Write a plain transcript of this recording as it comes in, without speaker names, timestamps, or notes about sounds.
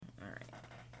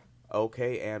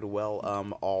Okay, and well,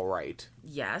 all right.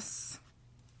 Yes.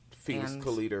 Fetus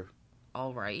Calida.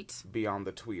 All right. Beyond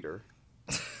the tweeter.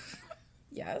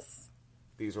 Yes.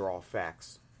 These are all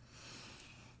facts.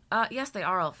 Yes, they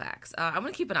are all facts. I'm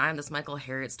going to keep an eye on this Michael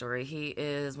Harriot story. He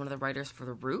is one of the writers for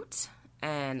The Root,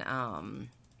 and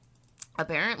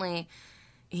apparently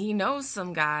he knows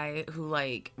some guy who,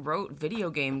 like, wrote video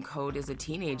game code as a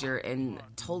teenager and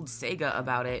told Sega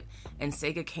about it, and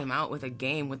Sega came out with a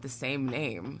game with the same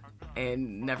name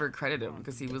and never credited him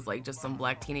because he was, like, just some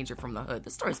black teenager from the hood.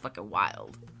 This story's fucking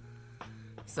wild.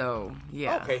 So,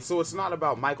 yeah. Okay, so it's not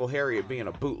about Michael Harriot being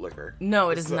a bootlicker.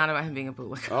 No, it is not about him being a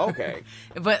bootlicker. Okay.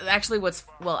 But actually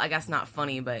I guess not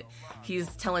funny, but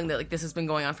he's telling that, like, this has been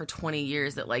going on for 20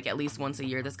 years, that, like, at least once a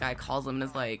year this guy calls him and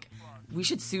is like, we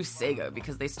should sue Sega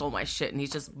because they stole my shit, and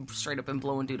he's just straight up been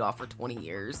blowing dude off for 20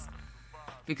 years.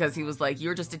 Because he was like,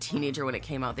 you're just a teenager when it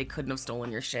came out. They couldn't have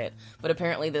stolen your shit. But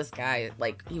apparently this guy,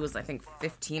 like, he was, I think,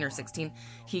 15 or 16.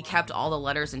 He kept all the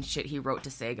letters and shit he wrote to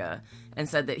Sega and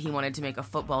said that he wanted to make a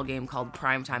football game called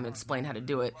Primetime and explain how to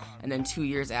do it. And then 2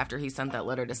 years after he sent that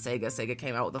letter to Sega, Sega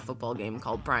came out with a football game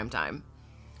called Primetime.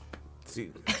 See,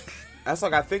 that's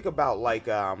like, I think about, like,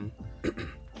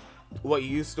 what you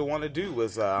used to want to do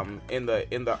was, in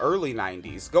the early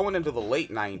 90s, going into the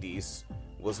late 90s,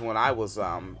 was when I was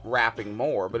rapping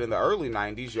more, but in the early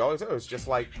 90s, you always, it was just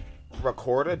like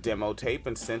record a demo tape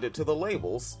and send it to the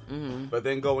labels. Mm-hmm. But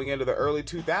then going into the early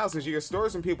 2000s, you hear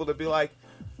stories from people to be like,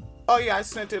 oh yeah, I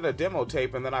sent in a demo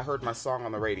tape and then I heard my song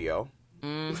on the radio.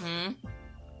 Mm-hmm.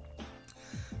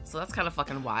 So that's kind of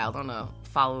fucking wild. I'm gonna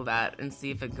follow that and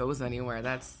see if it goes anywhere.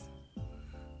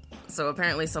 So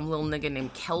apparently some little nigga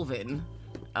named Kelvin.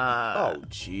 Oh,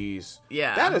 jeez.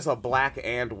 Yeah. That is a black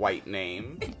and white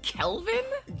name. Kelvin?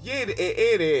 Yeah,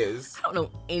 it is. I don't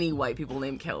know any white people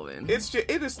named Kelvin.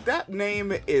 That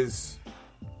name is,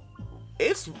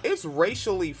 it's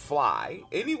racially fly.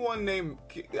 Anyone named,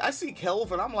 I see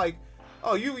Kelvin, I'm like,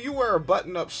 oh, you wear a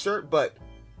button-up shirt, but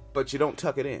you don't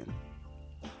tuck it in.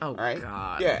 Oh, right?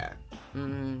 God. Yeah.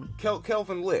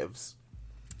 Kelvin lives.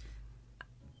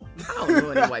 I don't know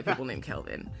any white people named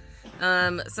Kelvin.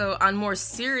 So on more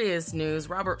serious news,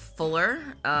 Robert Fuller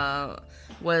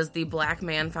was the black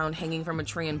man found hanging from a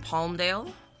tree in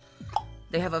Palmdale.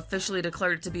 They have officially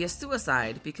declared it to be a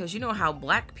suicide because you know how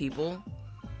black people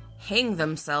hang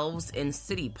themselves in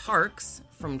city parks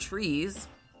from trees.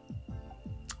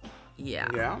 Yeah.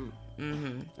 Yeah.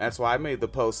 Mm-hmm. That's why I made the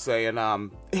post saying,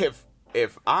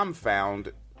 if I'm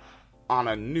found on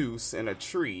a noose in a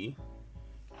tree,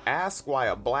 ask why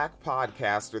a black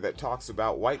podcaster that talks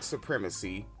about white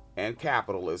supremacy and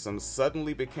capitalism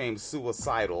suddenly became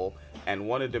suicidal and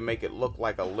wanted to make it look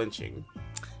like a lynching.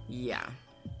 Yeah.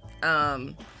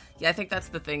 Yeah, I think that's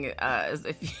the thing, is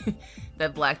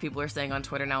that black people are saying on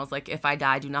Twitter now is like, if I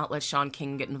die, do not let Sean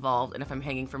King get involved, and if I'm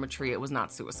hanging from a tree, it was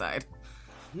not suicide.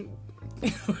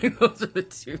 Those are the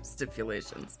two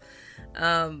stipulations.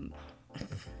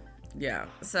 Yeah,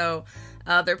 so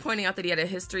they're pointing out that he had a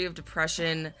history of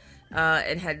depression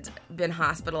and had been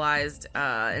hospitalized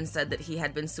and said that he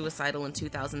had been suicidal in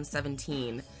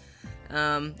 2017,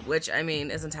 which, I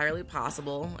mean, is entirely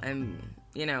possible. And,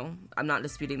 you know, I'm not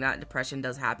disputing that depression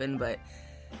does happen, but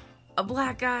a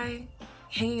black guy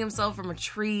hanging himself from a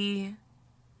tree,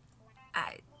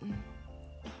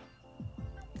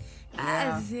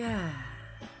 yeah.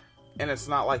 And it's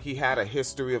not like he had a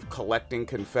history of collecting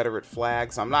Confederate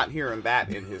flags. I'm not hearing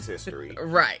that in his history.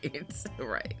 Right.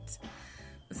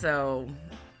 So,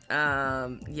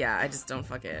 yeah, I just don't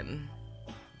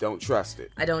don't trust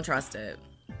it. I don't trust it.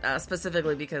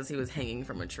 Specifically because he was hanging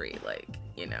from a tree, like,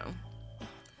 you know.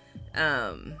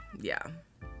 Yeah.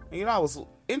 You know, I was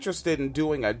interested in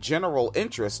doing a general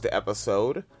interest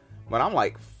episode, but I'm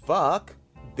like, fuck,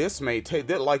 this might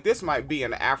be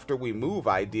an after we move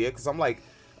idea, because I'm like,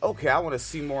 okay, I want to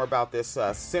see more about this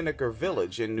Seneca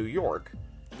Village in New York.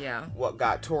 Yeah. What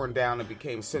got torn down and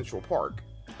became Central Park.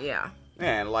 Yeah.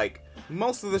 And, like,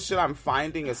 most of the shit I'm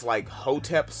finding is, like,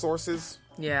 Hotep sources.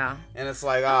 Yeah. And it's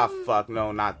like, fuck,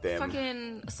 no, not them.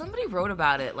 Fucking, somebody wrote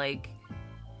about it, like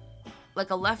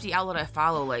a lefty outlet I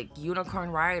follow, like Unicorn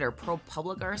Riot or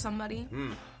ProPublica or somebody.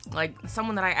 Like,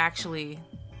 someone that I actually,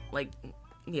 like,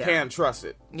 yeah. Can trust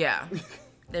it. Yeah.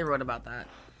 They wrote about that.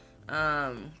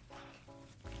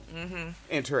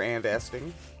 Enter and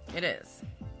esting. It is.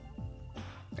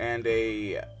 And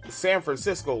a San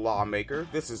Francisco lawmaker,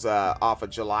 this is off of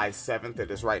July 7th,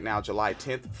 it is right now July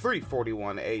 10th,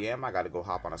 3:41 a.m., I gotta go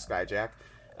hop on a Skyjack.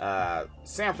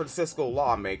 San Francisco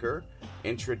lawmaker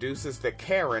introduces the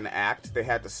Karen Act. They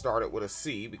had to start it with a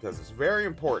C because it's very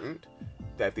important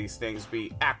that these things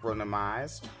be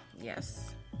acronymized.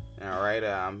 Yes. All right,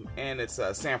 and it's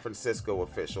a San Francisco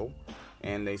official,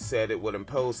 and they said it would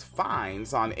impose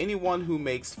fines on anyone who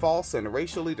makes false and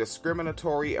racially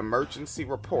discriminatory emergency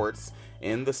reports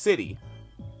in the city.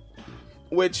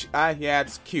 Which, yeah,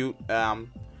 it's cute.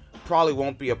 Probably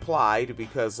won't be applied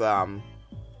because, again,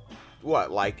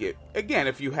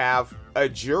 if you have a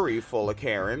jury full of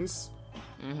Karens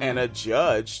and a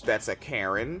judge that's a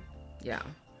Karen, yeah,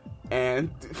 and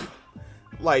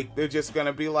they're just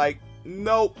gonna be like,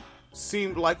 nope,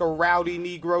 seemed like a rowdy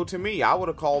Negro to me. I would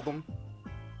have called them.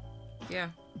 Yeah.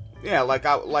 Yeah,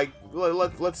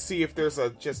 let's see if there's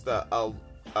just a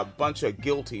bunch of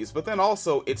guilties, but then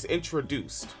also it's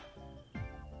introduced.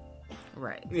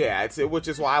 Right. Yeah, which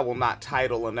is why I will not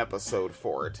title an episode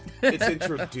for it. It's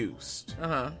introduced.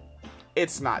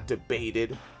 It's not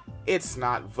debated. It's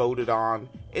not voted on.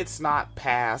 It's not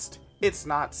passed. It's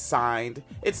not signed.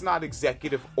 It's not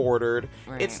executive ordered.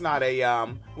 Right. It's not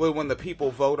when the people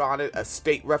vote on it, a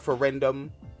state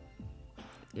referendum.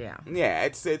 Yeah. Yeah,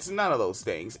 it's none of those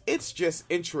things. It's just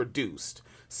introduced.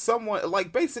 Someone,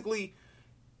 basically,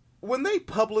 when they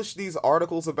publish these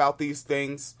articles about these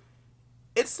things,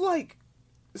 it's like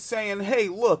saying, hey,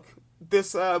 look,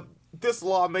 this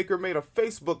lawmaker made a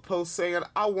Facebook post saying,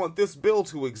 I want this bill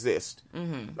to exist.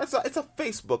 Mm-hmm. It's a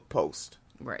Facebook post.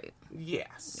 Right.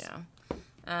 Yes. Yeah.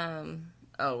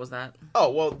 Was that? Oh,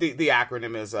 well, the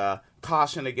acronym is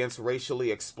Caution Against Racially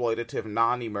Exploitative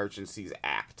Non-Emergencies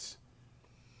Act.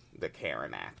 The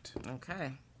Karen Act.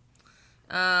 Okay.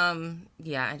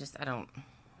 Yeah, I don't,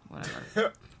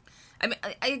 whatever. I mean,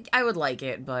 I would like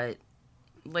it, but,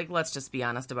 let's just be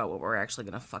honest about what we're actually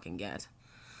gonna fucking get.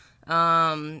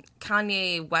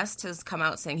 Kanye West has come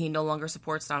out saying he no longer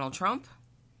supports Donald Trump.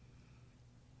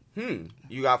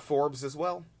 You got Forbes as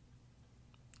well?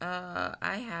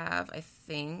 I have, I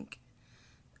think,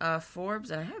 Forbes,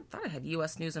 and I thought I had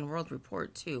U.S. News and World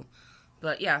Report, too.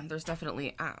 But, yeah, there's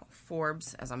definitely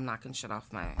Forbes, as I'm knocking shit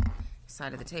off my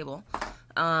side of the table.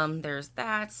 There's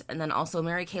that, and then also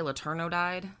Mary Kay Letourneau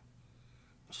died,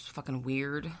 which is fucking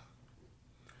weird.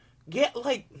 Yeah,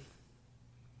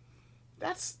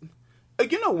 that's...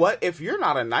 You know what? If you're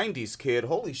not a 90s kid,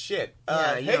 holy shit.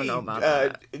 You don't know about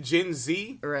that. Gen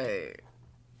Z. Right.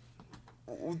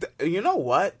 You know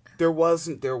what? There was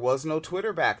no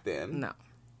Twitter back then. No.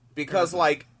 Because,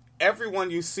 everyone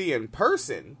you see in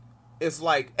person is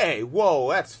like, hey, whoa,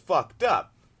 that's fucked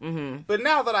up. Mm-hmm. But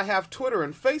now that I have Twitter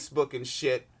and Facebook and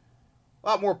shit, a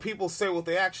lot more people say what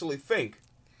they actually think.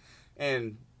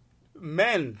 And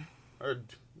men are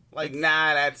like,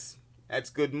 nah, that's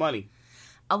good money.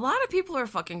 A lot of people are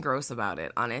fucking gross about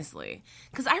it, honestly.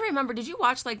 Because I remember, did you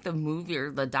watch, the movie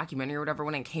or the documentary or whatever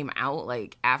when it came out,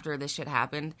 after this shit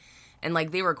happened? And,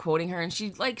 they were quoting her, and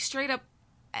she, straight up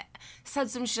said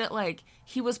some shit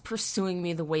he was pursuing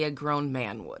me the way a grown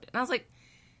man would. And I was like,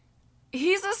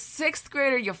 he's a 6th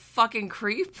grader, you fucking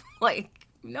creep.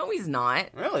 No, he's not.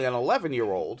 Really? An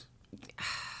 11-year-old?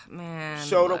 Man.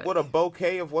 Showed up with a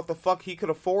bouquet of what the fuck he could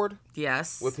afford?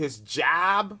 Yes. With his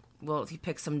job? Well, he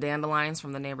picked some dandelions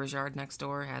from the neighbor's yard next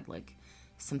door, had,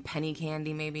 some penny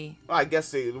candy, maybe. Well, I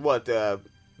guess, the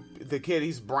kid,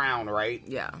 he's brown, right?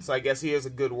 Yeah. So I guess he is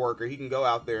a good worker. He can go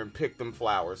out there and pick them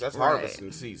flowers. That's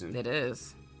harvesting season. It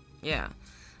is. Yeah.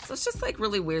 So it's just,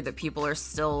 really weird that people are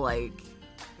still,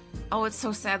 oh, it's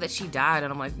so sad that she died.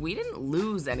 And I'm like, we didn't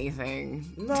lose anything.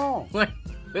 No.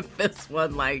 With this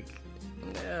one,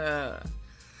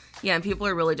 yeah, and people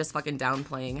are really just fucking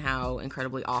downplaying how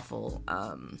incredibly awful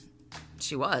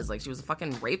she was. She was a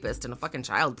fucking rapist and a fucking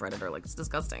child predator. It's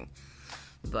disgusting.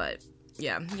 But,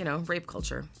 yeah, rape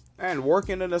culture. And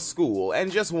working in a school,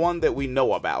 and just one that we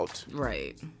know about.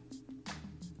 Right.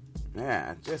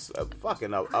 Yeah, just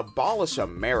fucking abolish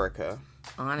America.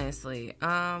 Honestly.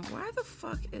 Why the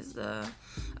fuck is the...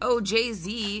 Oh,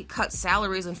 Jay-Z cut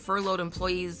salaries and furloughed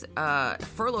employees at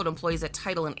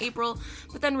Tidal in April,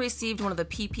 but then received one of the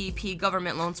PPP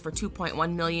government loans for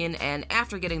 $2.1 million, and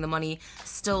after getting the money,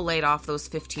 still laid off those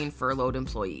 15 furloughed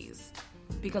employees.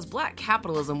 Because black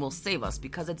capitalism will save us,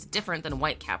 because it's different than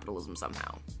white capitalism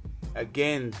somehow.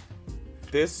 Again,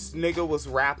 this nigga was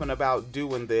rapping about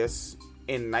doing this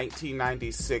in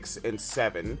 1996 and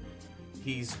 7.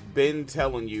 He's been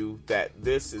telling you that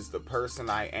this is the person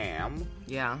I am.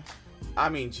 Yeah. I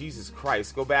mean, Jesus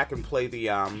Christ. Go back and play the,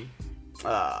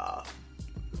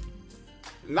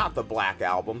 not the Black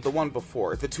Album, the one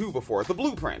before it, the two before it, the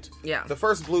Blueprint. Yeah. The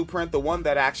first Blueprint, the one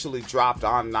that actually dropped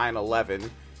on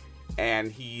 9/11,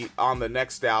 and he, on the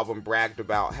next album, bragged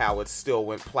about how it still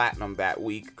went platinum that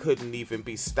week, couldn't even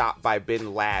be stopped by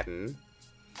Bin Laden.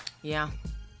 Yeah.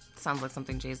 Sounds like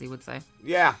something Jay-Z would say.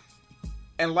 Yeah.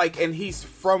 And he's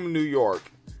from New York,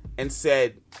 and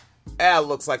said,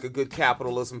 Looks like a good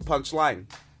capitalism punchline.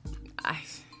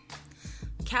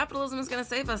 Capitalism is going to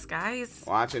save us, guys.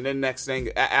 Watch, and then next thing,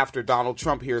 after Donald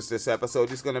Trump hears this episode,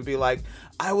 he's going to be like,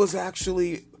 I was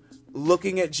actually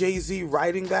looking at Jay-Z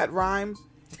writing that rhyme.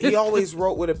 He always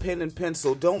wrote with a pen and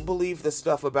pencil. Don't believe the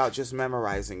stuff about just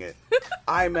memorizing it.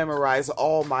 I memorize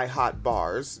all my hot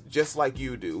bars, just like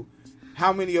you do.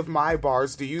 How many of my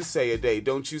bars do you say a day?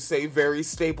 Don't you say very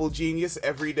stable genius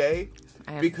every day?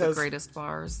 I have the greatest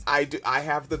bars. I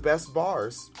have the best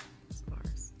bars.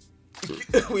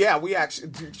 Yeah,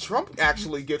 Trump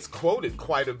actually gets quoted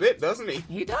quite a bit, doesn't he?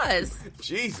 He does.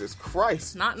 Jesus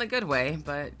Christ. Not in a good way,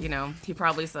 but, he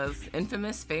probably says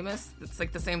infamous, famous. It's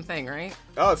like the same thing, right?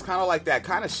 Oh, it's kind of like that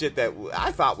kind of shit that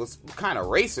I thought was kind of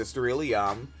racist, really.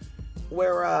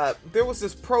 Where there was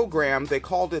this program, they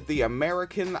called it the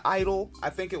American Idol,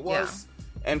 I think it was.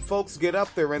 Yeah. And folks get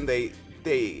up there and they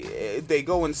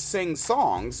go and sing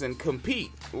songs and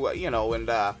compete, but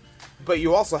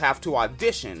you also have to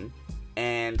audition.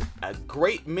 And a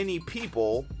great many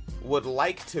people would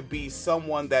like to be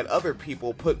someone that other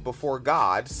people put before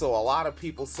God. So a lot of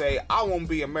people say, I won't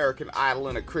be American Idol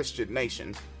in a Christian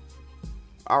nation.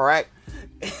 All right.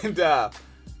 And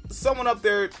someone up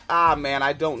there,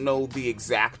 I don't know the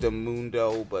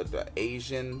exactamundo, but the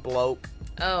Asian bloke.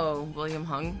 Oh, William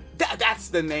Hung? That's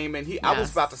the name. And I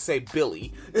was about to say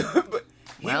Billy. But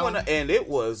he went, and it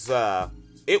was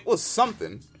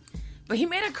something. But he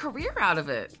made a career out of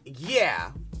it.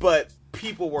 Yeah, but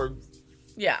people were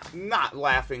not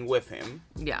laughing with him.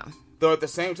 Yeah. Though at the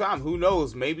same time, who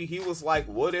knows? Maybe he was like,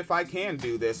 what if I can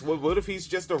do this? What if he's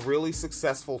just a really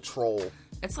successful troll?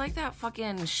 It's like that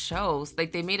fucking show.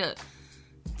 Like, they made a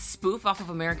spoof off of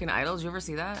American Idol. Did you ever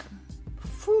see that?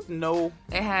 No.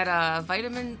 It had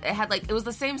it was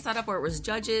the same setup where it was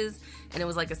judges, and it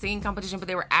was like a singing competition, but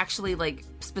they were actually, like,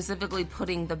 specifically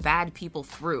putting the bad people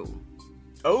through.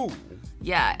 Oh.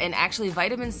 Yeah, and actually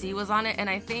Vitamin C was on it, and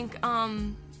I think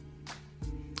Tone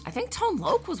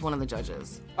Loc was one of the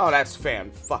judges. Oh, that's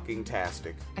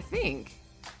fan-fucking-tastic. I think.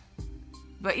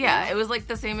 But yeah, it was like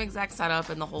the same exact setup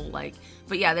and the whole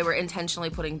but yeah, they were intentionally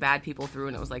putting bad people through,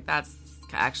 and it was like, that's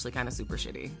actually kind of super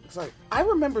shitty. It's like, I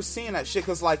remember seeing that shit,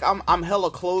 because I'm hella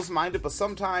closed-minded, but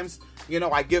sometimes,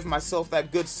 I give myself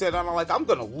that good sit, and I'm like, I'm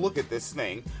gonna look at this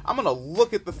thing. I'm gonna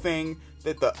look at the thing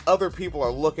that the other people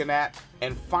are looking at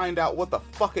and find out what the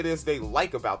fuck it is they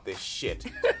like about this shit.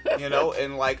 And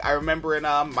I remember in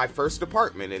my first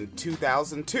apartment in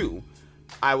 2002,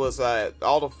 I was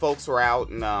all the folks were out,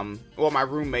 and my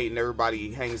roommate and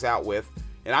everybody hangs out with,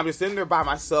 and I'm just in there by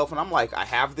myself, and I'm like, I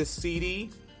have this CD,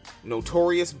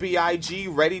 Notorious B.I.G.,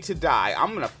 Ready to Die.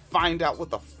 I'm gonna find out what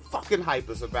the fucking hype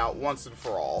is about once and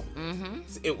for all. Mm-hmm.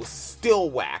 It was still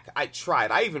whack. I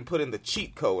tried. I even put in the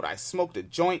cheat code. I smoked a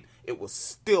joint. It was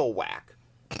still whack.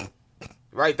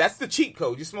 Right? That's the cheat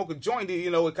code. You smoke a joint,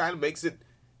 it kind of makes it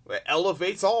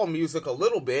elevates all music a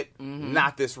little bit. Mm-hmm.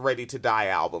 Not this Ready to Die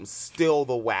album. Still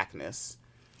the whackness.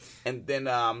 And then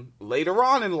later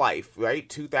on in life, right?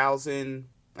 2000,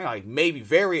 maybe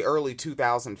very early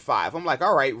 2005. I'm like,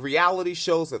 all right, reality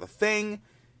shows are the thing.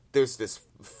 There's this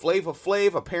Flavor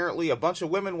Flav. Apparently a bunch of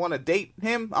women want to date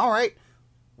him. All right,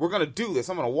 we're going to do this.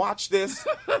 I'm going to watch this.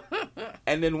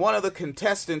 And then one of the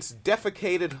contestants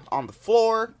defecated on the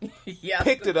floor,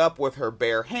 picked it up with her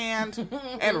bare hand,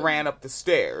 and ran up the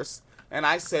stairs. And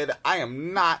I said, I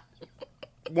am not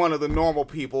one of the normal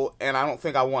people, and I don't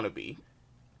think I want to be.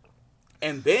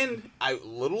 And then, a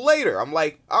little later, I'm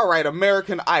like, all right,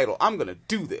 American Idol. I'm going to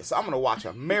do this. I'm going to watch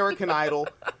American Idol,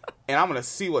 and I'm going to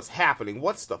see what's happening.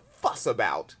 What's the fuss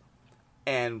about?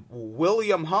 And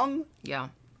William Hung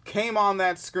came on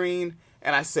that screen,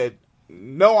 and I said,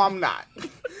 no, I'm not.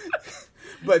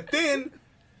 But then,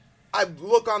 I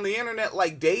look on the internet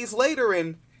days later,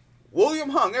 and William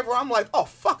Hung, I'm like, oh,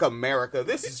 fuck America.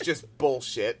 This is just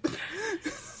bullshit.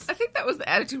 I think that was the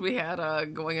attitude we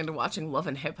had going into watching Love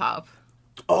and Hip Hop.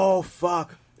 Oh,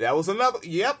 fuck. That was another.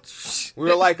 Yep. We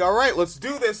were like, all right, let's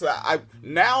do this.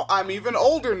 Now I'm even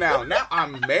older now. Now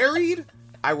I'm married.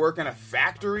 I work in a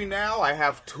factory now. I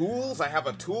have tools. I have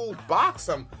a tool box.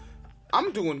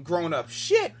 I'm doing grown-up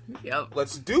shit. Yep.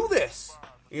 Let's do this.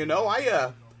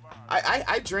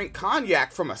 I drink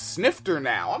cognac from a snifter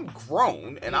now. I'm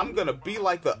grown, and I'm going to be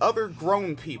like the other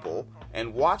grown people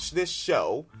and watch this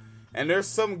show. And there's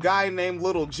some guy named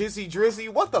Little Jizzy Drizzy.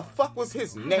 What the fuck was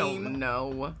his name? I don't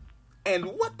know. And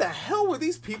what the hell were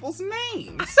these people's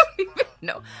names? I don't even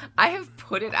know. I have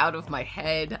put it out of my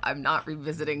head. I'm not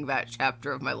revisiting that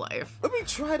chapter of my life. Let me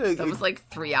try to... That was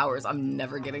 3 hours I'm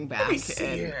never getting back. Let me see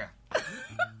here.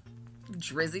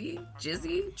 Drizzy?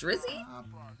 Jizzy? Drizzy?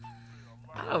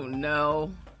 I don't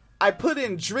know. I put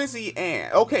in Drizzy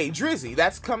and... Okay, Drizzy,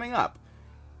 that's coming up.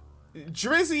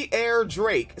 Drizzy Air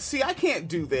Drake. See, I can't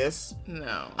do this.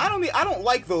 No. I don't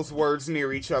like those words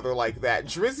near each other like that.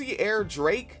 Drizzy Air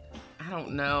Drake? I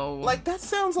don't know. Like, that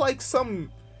sounds like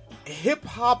some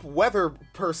hip-hop weather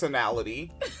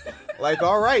personality. Like,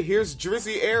 all right, here's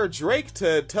Drizzy Air Drake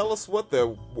to tell us what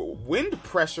the wind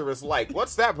pressure is like.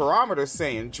 What's that barometer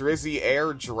saying? Drizzy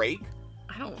Air Drake?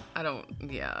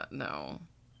 Yeah, no.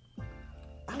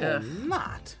 I will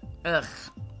not. Ugh.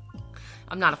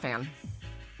 I'm not a fan.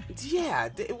 Yeah,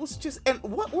 it was just... And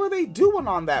what were they doing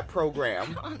on that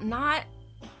program? Not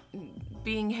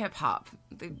being hip-hop.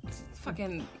 They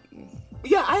fucking...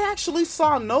 Yeah, I actually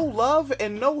saw no love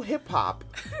and no hip-hop.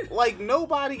 Like,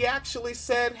 nobody actually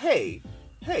said, hey,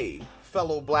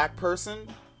 fellow black person,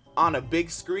 on a big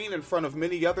screen in front of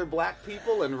many other black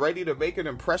people and ready to make an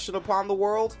impression upon the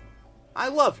world, I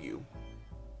love you.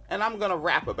 And I'm gonna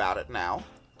rap about it now.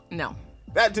 No.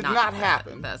 That did not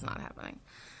happen. That's not happening.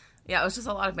 Yeah, it was just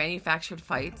a lot of manufactured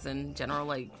fights and general,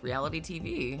 like, reality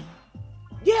TV.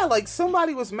 Yeah, like,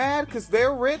 somebody was mad because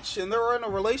they're rich and they're in a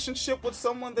relationship with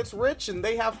someone that's rich and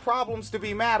they have problems to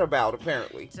be mad about,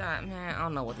 apparently. Man, I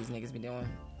don't know what these niggas be doing.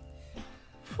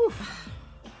 Whew.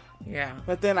 Yeah.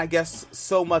 But then I guess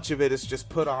so much of it is just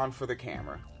put on for the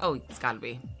camera. Oh, it's gotta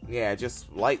be. Yeah,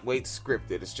 just lightweight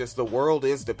scripted. It's just the world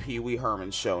is the Pee Wee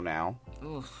Herman show now.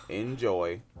 Oof.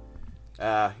 Enjoy.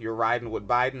 You're riding with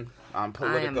Biden on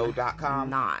Politico.com.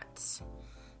 Not.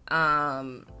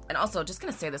 And also, just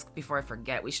gonna say this before I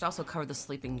forget, we should also cover the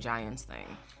Sleeping Giants thing.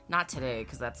 Not today,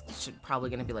 because that's probably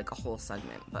gonna be like a whole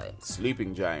segment, but...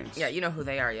 Sleeping Giants. Yeah, you know who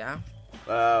they are, yeah?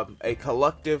 A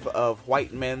collective of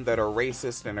white men that are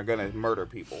racist and are gonna murder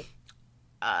people.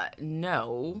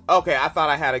 No. Okay, I thought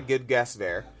I had a good guess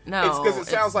there. No. It's because it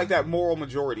sounds like that moral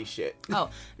majority shit. Oh,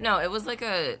 no, it was like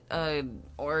a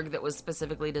org that was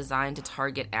specifically designed to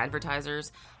target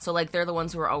advertisers. So, like, they're the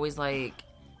ones who are always, like,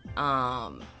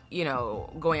 you know,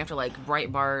 going after, like,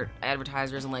 Breitbart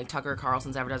advertisers and, like, Tucker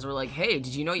Carlson's advertisers were like, hey,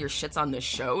 did you know your shit's on this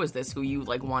show? Is this who you,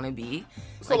 like, want to be?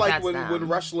 So, like when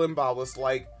Rush Limbaugh was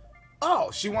like, oh,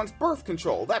 she wants birth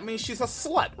control. That means she's a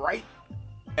slut, right?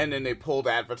 And then they pulled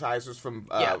advertisers from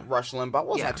Rush Limbaugh. What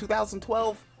was that,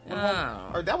 2012?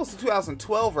 Or that was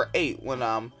 2012 or 8 when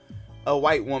a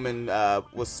white woman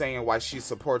was saying why she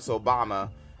supports Obama,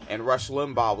 and Rush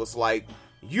Limbaugh was like,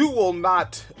 you will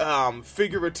not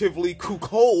figuratively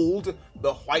cuckold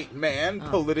the white man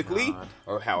politically,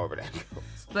 or however that goes.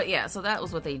 But yeah, so that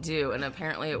was what they do, and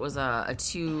apparently it was a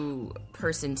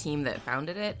 2-person team that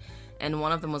founded it, and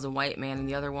one of them was a white man, and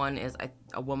the other one is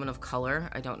a woman of color.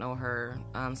 I don't know her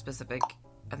specific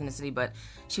ethnicity, but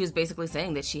she was basically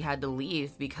saying that she had to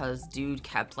leave because dude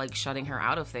kept, like, shutting her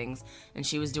out of things, and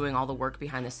she was doing all the work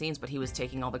behind the scenes, but he was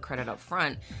taking all the credit up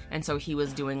front, and so he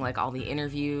was doing, like, all the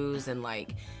interviews, and,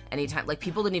 like, anytime, like,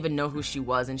 people didn't even know who she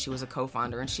was, and she was a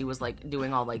co-founder, and she was, like,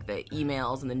 doing all, like, the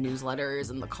emails and the newsletters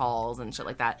and the calls and shit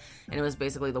like that, and it was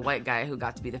basically the white guy who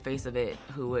got to be the face of it,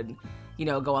 who would, you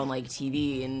know, go on, like,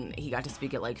 TV, and he got to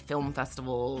speak at, like, film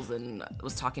festivals, and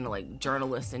was talking to, like,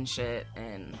 journalists and shit,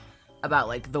 and about,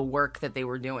 like, the work that they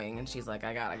were doing, and she's like,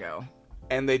 I gotta go.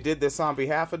 And they did this on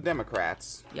behalf of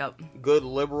Democrats. Yep. Good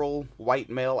liberal white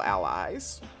male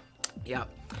allies. Yep.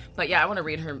 But yeah, I want to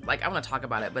read her, like, I want to talk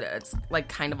about it, but it's, like,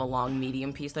 kind of a long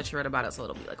medium piece that she wrote about it, so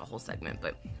it'll be, like, a whole segment,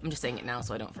 but I'm just saying it now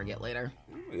so I don't forget later.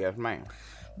 Yes, ma'am.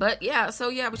 But yeah, so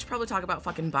yeah, we should probably talk about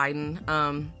fucking Biden.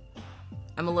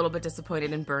 I'm a little bit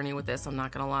disappointed in Bernie with this, I'm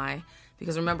not gonna lie.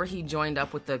 Because remember, he joined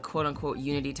up with the quote-unquote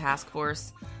Unity Task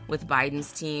Force with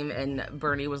Biden's team, and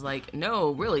Bernie was like, no,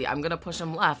 really, I'm going to push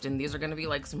him left, and these are going to be,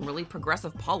 like, some really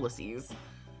progressive policies.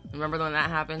 Remember when that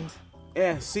happened?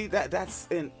 Yeah, see, that's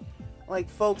in, like,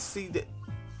 folks, see, that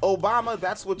Obama,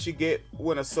 that's what you get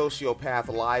when a sociopath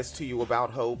lies to you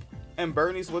about hope, and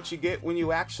Bernie's what you get when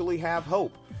you actually have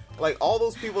hope. Like, all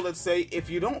those people that say, if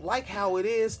you don't like how it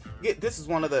is, this is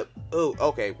one of the,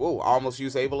 I almost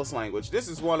use ableist language. This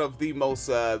is one of the most,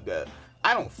 I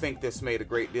don't think this made a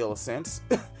great deal of sense,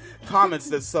 comments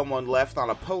that someone left on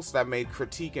a post I made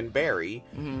critiquing Barry,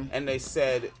 and they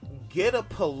said, get a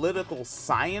political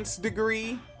science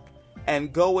degree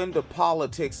and go into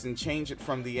politics and change it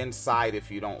from the inside if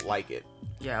you don't like it.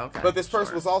 Yeah, okay. But this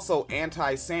person was also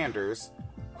anti-Sanders,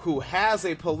 who has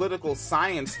a political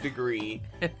science degree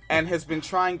and has been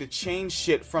trying to change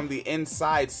shit from the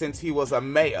inside since he was a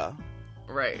mayor.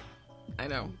 Right. I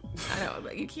know.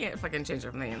 Like, you can't fucking change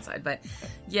it from the inside. But,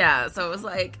 yeah, so it was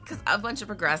like, because a bunch of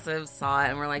progressives saw it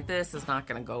and were like, this is not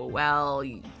going to go well.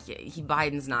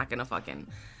 Biden's not going to fucking...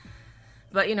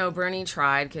 But, you know, Bernie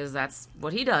tried, because that's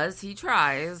what he does. He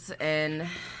tries, and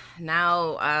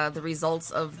now the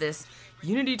results of this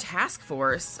Unity Task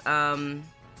Force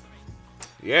have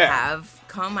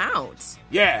come out.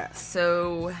 Yeah.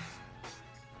 So,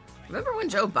 remember when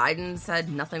Joe Biden said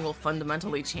nothing will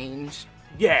fundamentally change?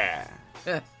 Yeah.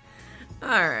 All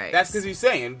right. That's because he's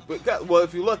saying, well,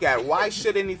 if you look at it, why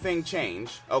should anything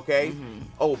change, okay?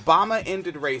 Obama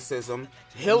ended racism.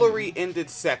 Hillary ended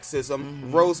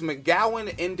sexism. Rose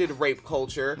McGowan ended rape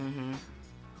culture.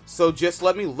 So just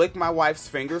let me lick my wife's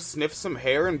finger, sniff some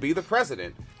hair, and be the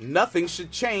president. Nothing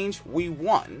should change. We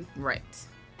won. Right.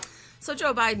 So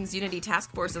Joe Biden's Unity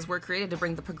Task Forces were created to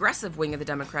bring the progressive wing of the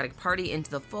Democratic Party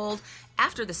into the fold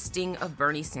after the sting of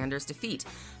Bernie Sanders' defeat.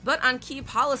 But on key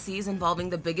policies involving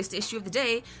the biggest issue of the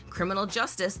day, criminal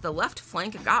justice, the left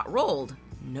flank got rolled.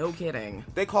 No kidding.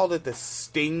 They called it the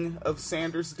sting of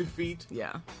Sanders' defeat.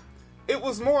 Yeah. It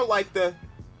was more like the,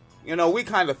 we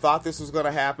kind of thought this was going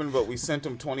to happen, but we sent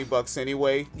him $20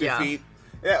 anyway. Defeat.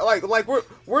 Yeah, like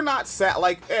we're not sad.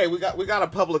 Like, hey, we got a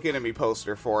Public Enemy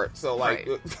poster for it. So like,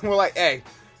 we're like, hey,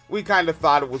 we kind of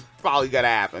thought it was probably gonna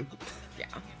happen.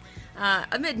 Yeah.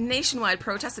 Amid nationwide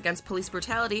protests against police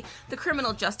brutality, the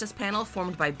criminal justice panel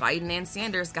formed by Biden and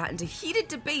Sanders got into heated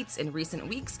debates in recent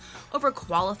weeks over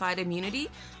qualified immunity,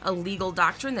 a legal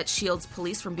doctrine that shields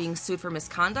police from being sued for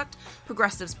misconduct.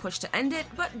 Progressives pushed to end it,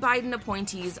 but Biden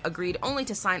appointees agreed only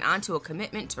to sign on to a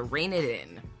commitment to rein it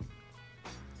in.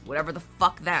 Whatever the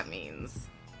fuck that means.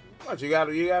 What, you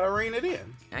gotta rein it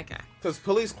in. Okay. Because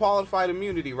police qualified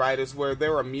immunity, right, is where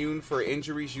they're immune for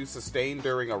injuries you sustain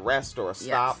during arrest or a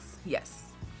stop. Yes.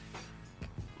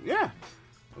 Yeah.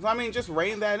 I mean, just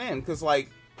rein that in, because,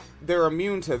 like, they're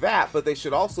immune to that, but they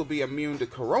should also be immune to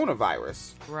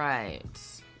coronavirus. Right.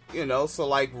 So,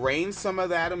 like, rein some of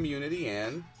that immunity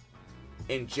in,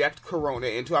 inject corona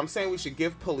into. I'm saying we should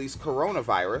give police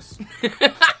coronavirus.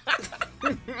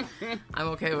 I'm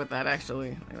okay with that,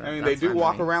 actually. I mean, they do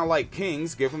walk around like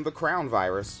kings. Give them the crown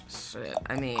virus. Shit.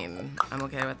 I mean, I'm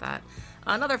okay with that.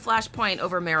 Another flashpoint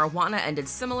over marijuana ended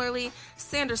similarly.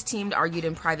 Sanders' team argued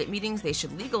in private meetings they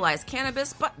should legalize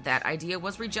cannabis, but that idea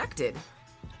was rejected.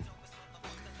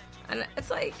 And it's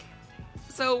like...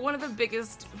 So one of the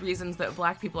biggest reasons that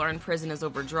black people are in prison is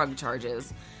over drug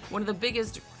charges. One of the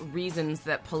biggest reasons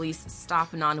that police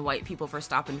stop non-white people for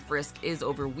stop and frisk is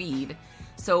over weed.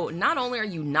 So not only are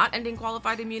you not ending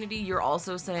qualified immunity, you're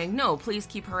also saying, no, please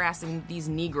keep harassing these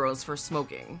Negroes for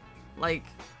smoking. Like,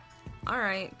 all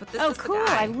right, but this is cool. the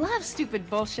guy. I love stupid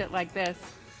bullshit like this.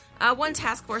 One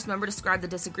task force member described the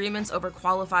disagreements over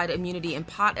qualified immunity in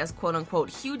pot as quote-unquote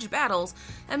huge battles,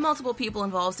 and multiple people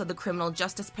involved said the criminal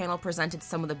justice panel presented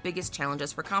some of the biggest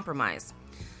challenges for compromise.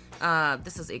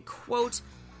 This is a quote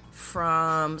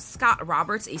from Scott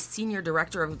Roberts, a senior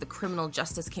director of the Criminal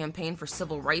Justice Campaign for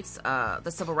Civil Rights, the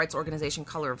civil rights organization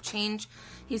Color of Change.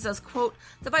 He says, quote,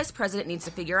 "The vice president needs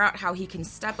to figure out how he can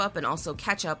step up and also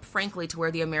catch up, frankly, to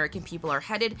where the American people are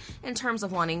headed in terms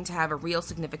of wanting to have a real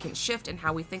significant shift in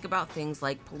how we think about things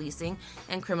like policing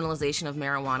and criminalization of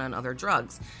marijuana and other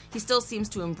drugs. He still seems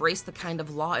to embrace the kind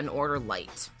of law and order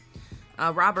light."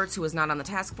 Roberts, who was not on the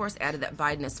task force, added that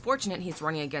Biden is fortunate he's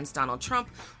running against Donald Trump,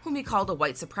 whom he called a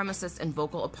white supremacist and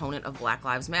vocal opponent of Black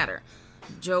Lives Matter.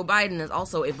 Joe Biden is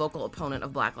also a vocal opponent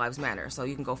of Black Lives Matter, so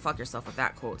you can go fuck yourself with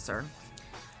that quote, sir.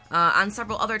 On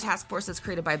several other task forces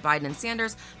created by Biden and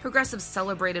Sanders, progressives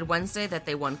celebrated Wednesday that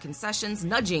they won concessions,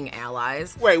 nudging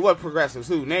allies. Wait, what progressives?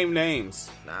 Who? Name names.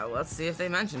 Let's see if they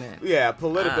mention it. Yeah,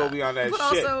 political be on that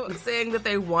but shit. But also saying that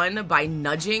they won by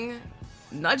nudging.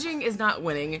 Nudging is not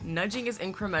winning. Nudging is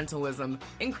incrementalism.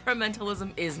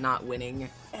 Incrementalism is not winning.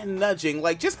 And nudging,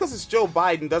 like, just because it's Joe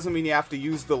Biden doesn't mean you have to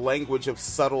use the language of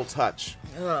subtle touch.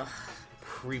 Ugh.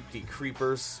 Creepy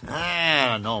creepers. I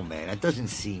don't know, man. That doesn't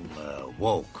seem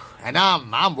woke. And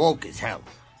I'm woke as hell.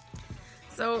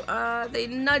 So, they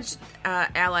nudged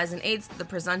allies and aides to the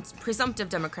presumptive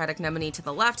Democratic nominee to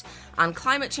the left on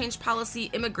climate change policy,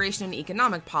 immigration, and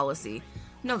economic policy.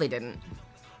 No, they didn't.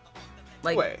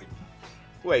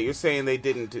 Wait, you're saying they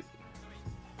didn't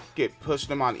get pushed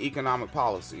them on economic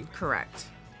policy? Correct.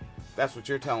 That's what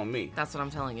you're telling me. That's what I'm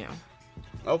telling you.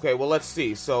 Okay, well, let's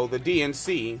see. So the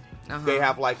DNC, they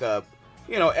have like a,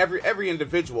 every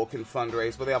individual can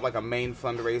fundraise, but they have like a main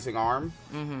fundraising arm.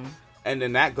 Mm-hmm. And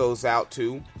then that goes out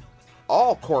to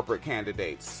all corporate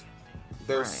candidates.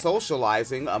 They're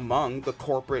socializing among the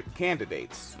corporate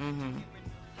candidates. Mm-hmm.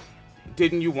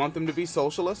 Didn't you want them to be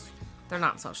socialists? They're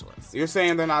not socialists. You're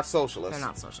saying they're not socialists? They're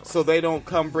not socialists. So they don't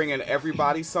come bringing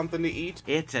everybody something to eat?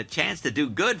 It's a chance to do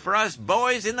good for us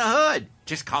boys in the hood.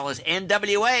 Just call us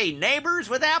NWA, Neighbors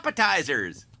with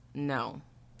Appetizers. No.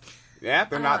 Yeah,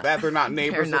 they're not neighbors not with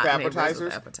neighbors advertisers.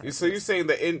 with advertisers. So you're saying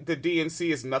the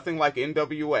DNC is nothing like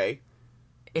NWA?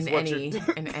 In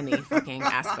any fucking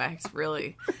aspect,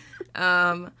 really.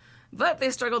 But they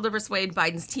struggled to persuade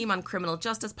Biden's team on criminal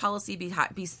justice policy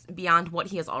beyond what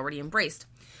he has already embraced.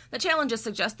 The challenges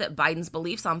suggest that Biden's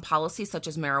beliefs on policies such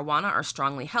as marijuana are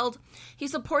strongly held. He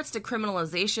supports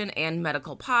decriminalization and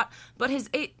medical pot, but if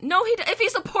he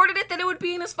supported it, then it would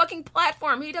be in his fucking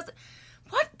platform. He doesn't.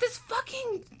 What? This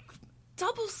fucking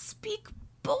double speak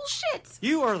bullshit.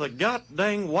 You are the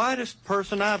goddamn whitest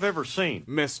person I've ever seen.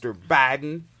 Mr.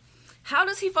 Biden. How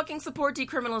does he fucking support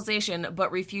decriminalization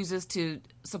but refuses to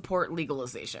support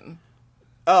legalization?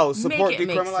 Oh, support Make it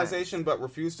make decriminalization sense. but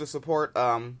refuse to support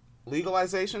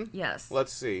legalization? Yes.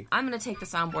 Let's see. I'm going to take the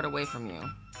soundboard away from you.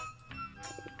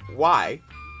 Why?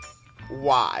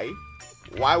 Why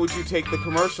would you take the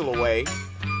commercial away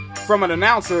from an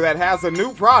announcer that has a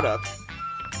new product?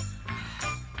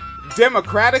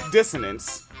 Democratic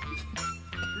dissonance.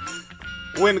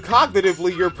 When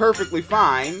cognitively you're perfectly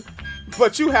fine,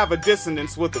 but you have a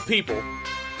dissonance with the people.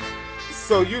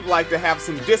 So you'd like to have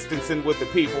some distancing with the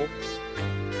people.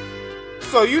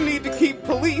 So you need to keep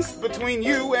police between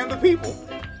you and the people.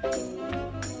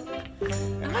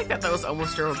 I like that was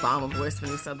almost your Obama voice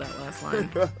when you said that last line.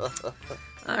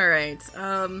 All right.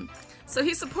 So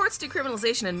he supports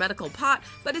decriminalization and medical pot,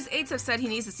 but his aides have said he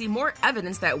needs to see more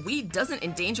evidence that weed doesn't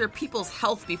endanger people's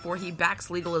health before he backs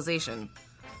legalization.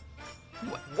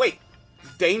 Wait,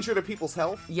 danger to people's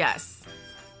health? Yes.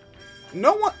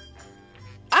 No one...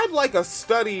 I'd like a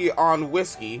study on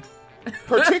whiskey,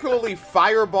 particularly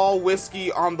Fireball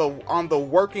whiskey on the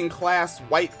working class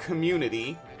white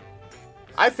community.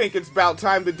 I think it's about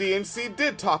time the DNC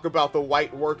did talk about the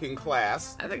white working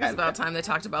class. I think it's about time they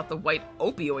talked about the white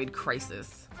opioid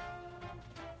crisis.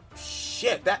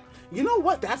 Shit, that... You know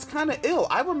what? That's kind of ill.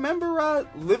 I remember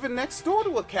living next door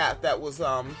to a cat that was,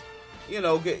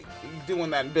 doing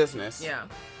that business. Yeah.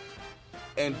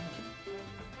 And...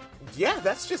 yeah,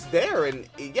 that's just there, and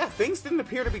yeah, things didn't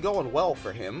appear to be going well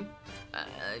for him.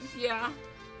 Yeah.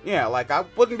 Yeah, like, I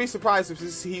wouldn't be surprised if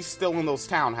he's still in those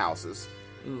townhouses.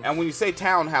 Oof. And when you say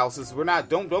townhouses, we're not,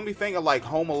 don't be thinking like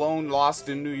Home Alone Lost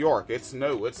in New York. It's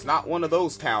not one of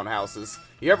those townhouses.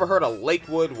 You ever heard of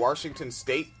Lakewood, Washington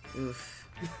State? Oof.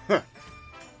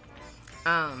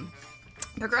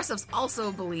 Progressives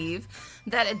also believe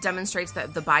that it demonstrates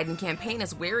that the Biden campaign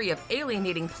is wary of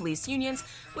alienating police unions,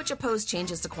 which oppose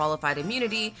changes to qualified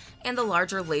immunity, and the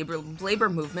larger labor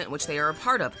movement, which they are a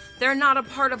part of. They're not a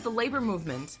part of the labor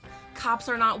movement. Cops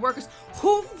are not workers.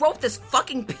 Who wrote this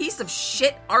fucking piece of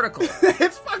shit article?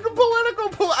 It's fucking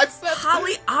political. I said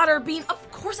Holly Otterbein. Of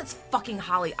course it's fucking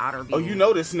Holly Otterbein. Oh, you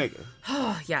know this nigga.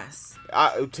 Yes.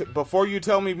 Before you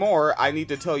tell me more, I need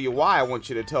to tell you why I want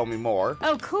you to tell me more.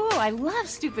 Oh, cool. I love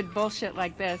stupid bullshit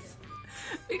like this.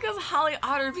 Because Holly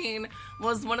Otterbein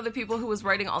was one of the people who was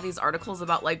writing all these articles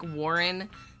about, like, Warren,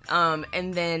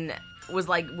 and then would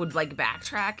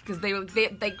backtrack, because they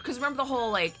because remember the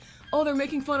whole, like, oh, they're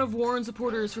making fun of Warren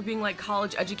supporters for being, like,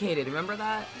 college educated. Remember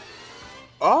that?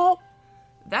 Oh.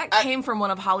 That came from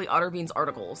one of Holly Otterbein's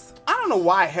articles. I don't know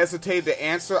why I hesitated to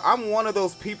answer. I'm one of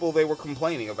those people they were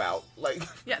complaining about. Like,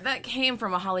 yeah, that came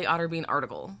from a Holly Otterbein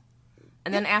article.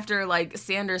 And then after, like,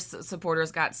 Sanders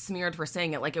supporters got smeared for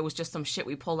saying it, like it was just some shit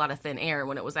we pulled out of thin air,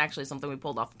 when it was actually something we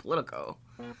pulled off Politico.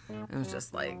 It was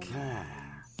just like...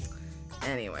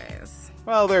 Anyways.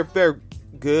 Well, they're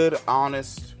good,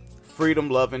 honest,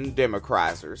 freedom-loving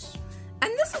Democratizers.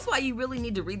 And this is why you really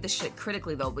need to read this shit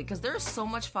critically, though, because there's so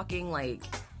much fucking, like...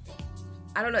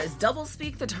 I don't know, is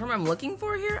doublespeak the term I'm looking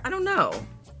for here? I don't know.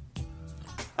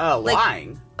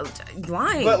 Lying.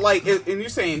 Lying. But, like, and you're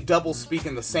saying doublespeak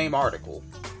in the same article,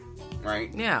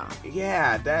 right? Yeah.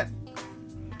 Yeah, that...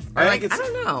 I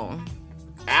don't know.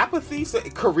 Apathy?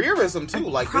 Careerism, too.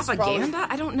 Like propaganda? This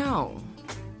I don't know.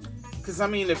 Because, I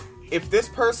mean, if this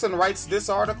person writes this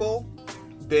article,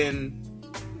 then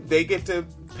they get to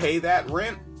pay that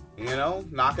rent,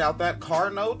 knock out that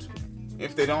car note,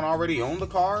 if they don't already own the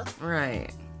car. Right.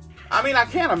 I mean, I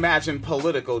can't imagine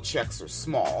Politico checks are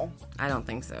small. I don't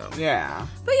think so. Yeah.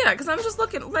 But yeah, because I'm just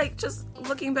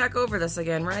looking back over this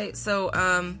again, right? So,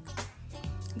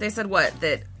 they said what?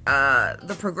 That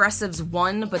the progressives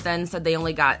won, but then said they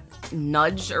only got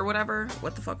nudged or whatever.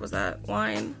 What the fuck was that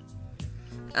line?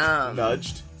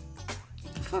 Nudged?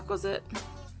 The fuck was it?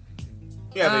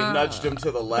 Yeah, they nudged him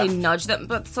to the left. They nudged them,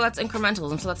 but so that's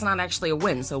incrementalism, so that's not actually a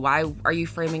win. So why are you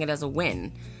framing it as a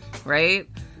win, right?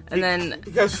 And then...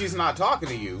 Because she's not talking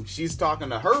to you. She's talking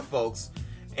to her folks,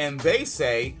 and they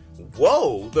say,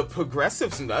 whoa, the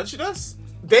progressives nudged us?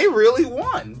 They really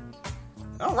won.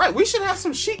 All right, we should have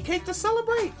some sheet cake to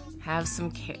celebrate. Have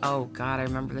some cake. Oh, God, I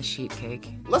remember the sheet cake.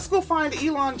 Let's go find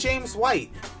Elon James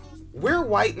White. We're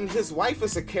white and his wife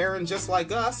is a Karen just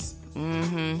like us.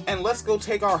 Mm-hmm. And let's go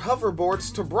take our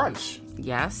hoverboards to brunch.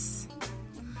 Yes.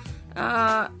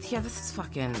 Yeah, this is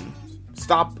fucking...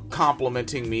 Stop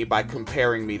complimenting me by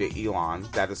comparing me to Elon.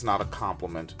 That is not a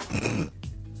compliment.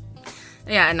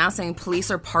 Yeah, and now saying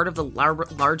police are part of the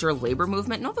larger labor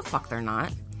movement. No, the fuck they're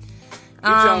not.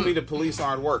 You're telling me the police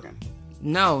aren't working?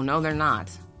 No, they're not.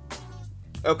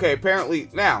 Okay, apparently...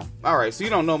 Now, alright, so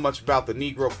you don't know much about the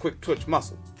Negro quick twitch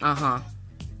muscle. Uh-huh.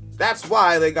 That's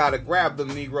why they gotta grab them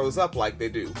Negroes up like they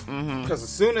do. Because as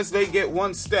soon as they get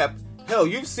one step... Hell,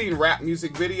 you've seen rap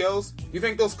music videos. You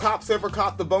think those cops ever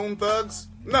caught the Bone Thugs?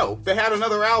 No, they had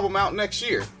another album out next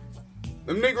year.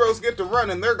 The Negroes get to run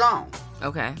and they're gone.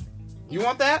 Okay. You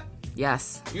want that?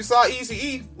 Yes. You saw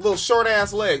Eazy-E, little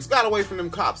short-ass legs, got away from them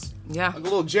cops. Yeah. Like a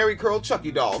little Jerry Curl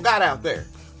Chucky doll, got out there.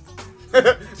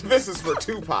 This is for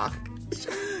Tupac.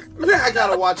 I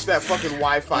gotta watch that fucking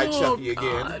Wi-Fi Chucky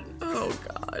again. Oh,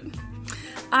 God.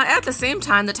 At the same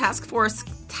time, the task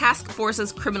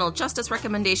force's criminal justice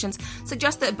recommendations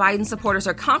suggest that Biden supporters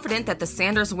are confident that the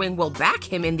Sanders wing will back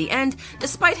him in the end,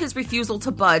 despite his refusal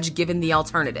to budge given the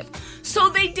alternative. So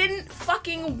they didn't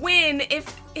fucking win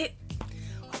if it...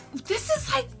 This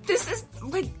is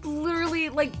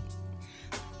literally,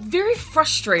 very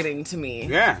frustrating to me.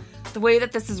 Yeah. The way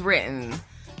that this is written.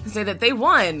 To say that they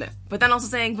won, but then also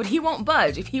saying, but he won't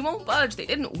budge. If he won't budge, they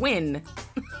didn't win.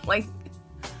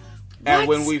 And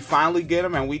when we finally get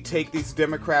them and we take these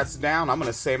Democrats down, I'm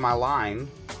going to say my line.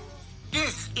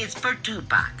 This is for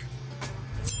Tupac.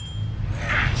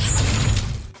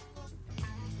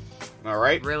 All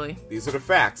right? Really? These are the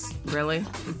facts. Really?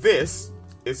 This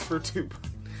is for Tupac.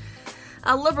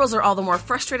 Liberals are all the more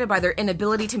frustrated by their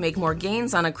inability to make more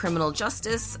gains on a criminal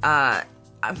justice.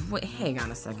 Wait, hang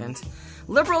on a second.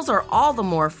 Liberals are all the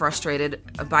more frustrated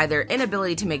by their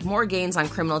inability to make more gains on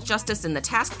criminal justice in the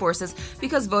task forces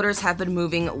because voters have been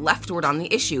moving leftward on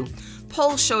the issue.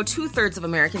 Polls show 2/3 of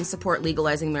Americans support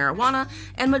legalizing marijuana,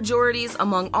 and majorities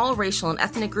among all racial and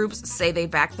ethnic groups say they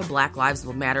back the Black Lives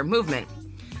Matter movement.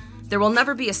 There will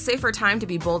never be a safer time to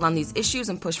be bold on these issues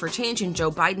and push for change, and Joe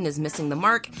Biden is missing the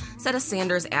mark, said a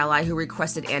Sanders ally who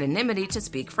requested anonymity to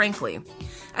speak frankly.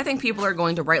 I think people are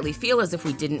going to rightly feel as if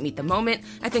we didn't meet the moment.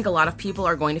 I think a lot of people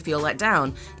are going to feel let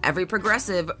down. Every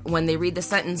progressive, when they read the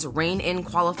sentence, rein in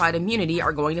qualified immunity,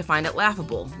 are going to find it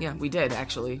laughable. Yeah, we did,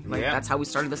 actually. That's how we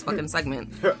started this fucking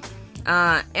segment.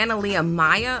 Analia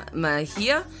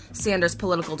Mejia, Sanders'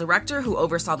 political director who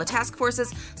oversaw the task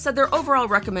forces, said their overall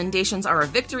recommendations are a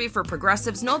victory for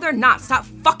progressives. No, they're not. Stop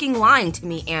fucking lying to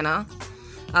me, Anna.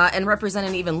 And represent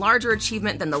an even larger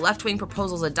achievement than the left-wing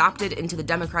proposals adopted into the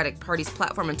Democratic Party's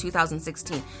platform in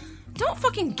 2016. Don't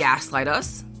fucking gaslight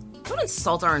us. Don't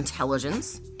insult our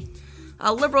intelligence.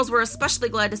 Liberals were especially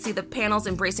glad to see the panels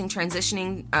embracing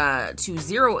transitioning to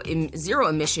zero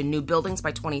emission new buildings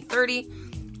by 2030.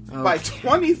 Okay. By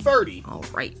 2030. All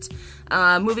right.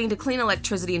 Moving to clean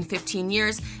electricity in 15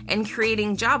 years and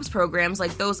creating jobs programs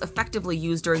like those effectively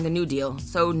used during the New Deal,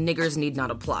 so niggers need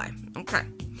not apply. Okay.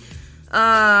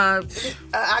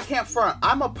 I can't front.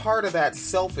 I'm a part of that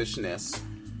selfishness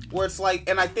where it's like,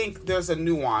 and I think there's a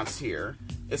nuance here,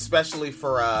 especially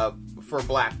for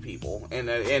black people. And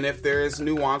if there is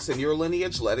nuance in your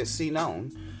lineage, let it see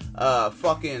known.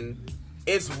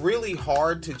 It's really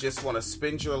hard to just want to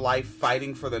spend your life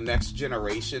fighting for the next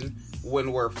generation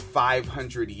when we're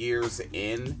 500 years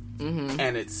in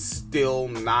and it's still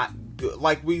not good.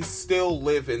 Like, we still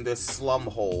live in this slum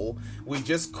hole. We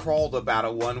just crawled about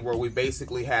a one where we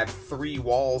basically had 3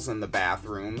 walls in the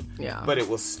bathroom, but it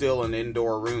was still an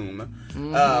indoor room.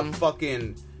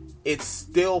 It's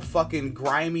still fucking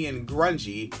grimy and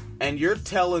grungy, and you're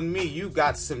telling me you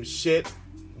got some shit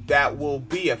that will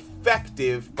be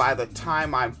effective by the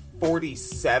time I'm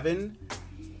 47.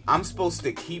 I'm supposed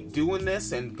to keep doing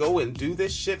this and go and do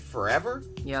this shit forever?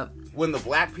 Yep. When the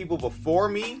black people before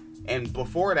me and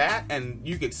before that, and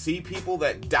you could see people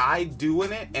that died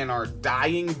doing it and are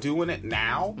dying doing it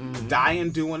now, dying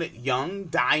doing it young,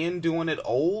 dying doing it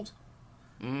old.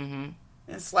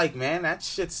 It's like, man, that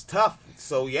shit's tough.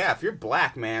 So yeah, if you're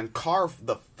black, man, carve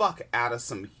the fuck out of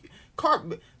some...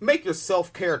 Make your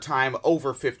self-care time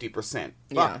over 50%.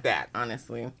 Fuck that.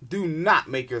 Honestly. Do not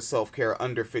make your self-care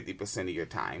under 50% of your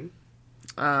time.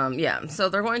 So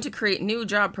they're going to create new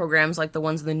job programs like the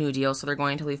ones in the New Deal, so they're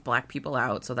going to leave black people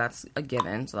out, so that's a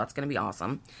given, so that's going to be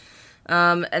awesome.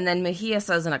 And then Mejia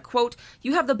says in a quote,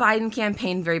 "You have the Biden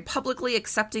campaign very publicly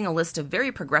accepting a list of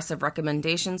very progressive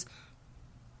recommendations."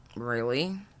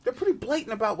 Really? They're pretty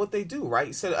blatant about what they do, right?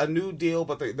 You said a New Deal,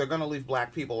 but they're going to leave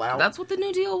black people out. That's what the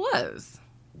New Deal was.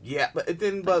 Yeah, but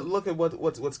look at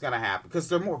what's going to happen. Because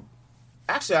they're more...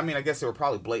 Actually, I mean, I guess they were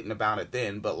probably blatant about it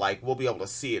then, but, like, we'll be able to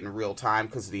see it in real time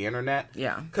because of the internet.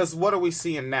 Yeah. Because what are we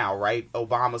seeing now, right?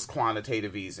 Obama's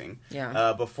quantitative easing.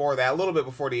 Yeah. Before that, a little bit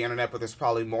before the internet, but there's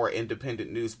probably more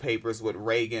independent newspapers with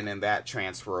Reagan and that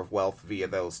transfer of wealth via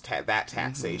that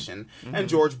taxation. Mm-hmm. And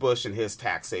George Bush and his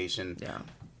taxation. Yeah.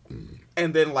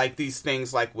 And then, like, these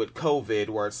things, like, with COVID,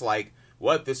 where it's like,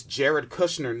 what, this Jared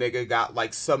Kushner nigga got,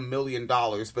 like, some $1 million,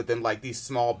 but then, like, these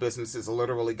small businesses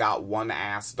literally got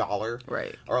 $1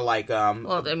 Right. Or, like,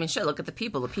 Well, I mean, shit, look at the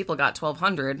people. The people got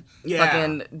 1,200. Yeah.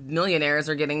 Fucking millionaires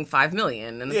are getting 5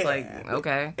 million. And it's like,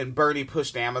 okay. And Bernie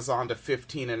pushed Amazon to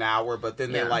 $15 an hour, but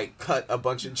then they, like, cut a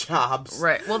bunch of jobs.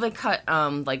 Right. Well, they cut,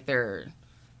 their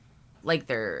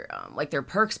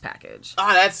perks package.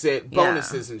 Ah, that's it.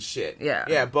 Bonuses and shit. Yeah.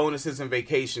 Yeah, bonuses and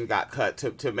vacation got cut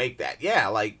to make that. Yeah,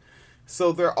 like,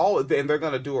 so they're going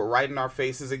to do it right in our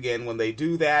faces again. When they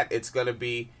do that, it's going to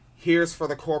be, here's for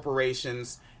the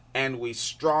corporations, and we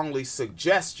strongly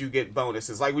suggest you get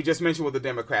bonuses. Like we just mentioned with the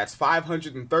Democrats,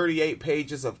 538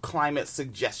 pages of climate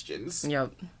suggestions.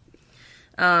 Yep.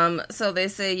 So they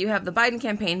say you have the Biden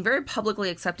campaign very publicly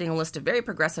accepting a list of very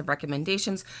progressive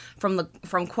recommendations from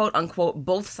quote unquote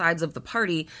both sides of the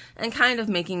party and kind of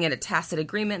making it a tacit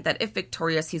agreement that if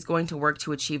victorious, he's going to work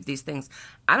to achieve these things.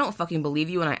 I don't fucking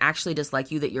believe you, and I actually dislike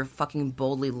you that you're fucking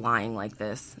boldly lying like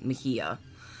this, Mejia.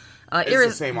 It's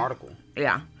the same article.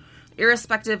 Yeah.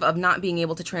 Irrespective of not being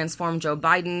able to transform Joe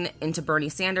Biden into Bernie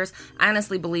Sanders, I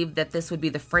honestly believe that this would be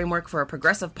the framework for a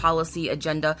progressive policy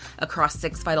agenda across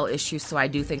 6 vital issues, so I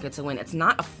do think it's a win. It's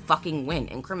not a fucking win.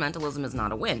 Incrementalism is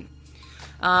not a win.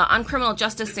 On criminal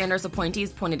justice, Sanders'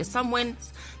 appointees pointed to some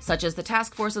wins, such as the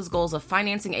task force's goals of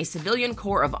financing a civilian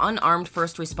corps of unarmed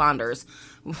first responders,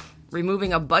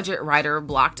 removing a budget rider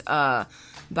blocked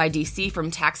by D.C.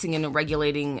 from taxing and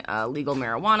regulating legal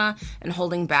marijuana, and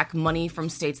holding back money from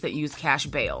states that use cash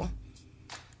bail.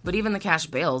 But even the cash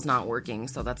bail is not working,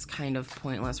 so that's kind of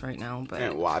pointless right now. But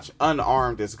And watch,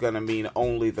 unarmed is going to mean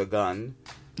only the gun.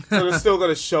 So they're still going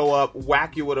to show up,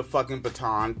 whack you with a fucking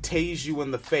baton, tase you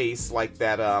in the face like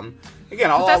that. Again,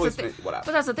 I'll always... But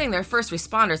that's the thing, they're first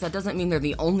responders. That doesn't mean they're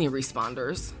the only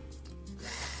responders.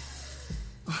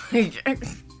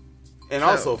 And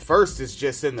also, first is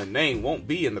just in the name, won't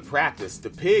be in the practice. The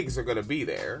pigs are going to be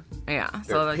there. Yeah,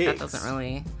 so like, that doesn't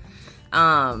really...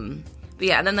 But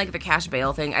yeah, and then like the cash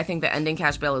bail thing, I think that ending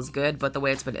cash bail is good, but the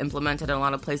way it's been implemented in a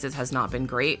lot of places has not been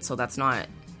great, so that's not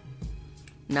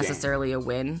necessarily a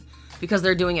win. Because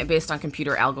they're doing it based on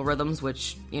computer algorithms,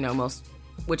 which, you know,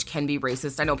 which can be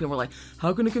racist. I know people are like,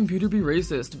 how can a computer be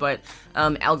racist? But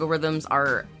algorithms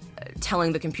are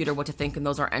telling the computer what to think, and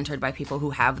those are entered by people who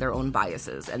have their own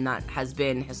biases, and that has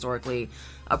been historically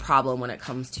a problem when it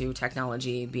comes to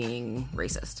technology being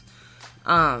racist.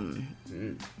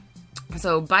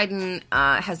 So Biden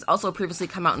has also previously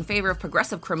come out in favor of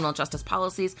progressive criminal justice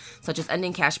policies, such as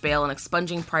ending cash bail and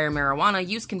expunging prior marijuana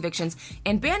use convictions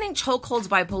and banning chokeholds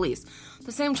by police.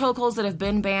 The same chokeholds that have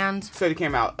been banned. So he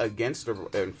came out against or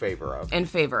in favor of? In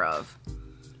favor of.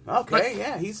 Okay, but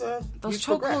yeah, those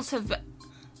chokeholds have been...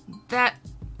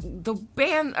 The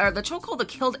chokehold that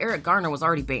killed Eric Garner was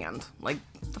already banned. Like,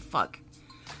 what the fuck?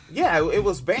 Yeah, it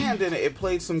was banned and it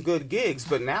played some good gigs,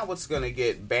 but now it's going to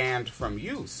get banned from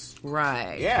use.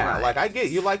 Right. Yeah, right. like I get,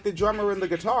 you like the drummer and the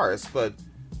guitarist, but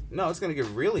no, it's going to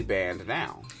get really banned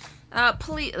now.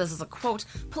 This is a quote,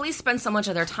 police spend so much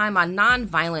of their time on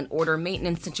non-violent order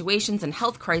maintenance situations and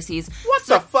health crises. What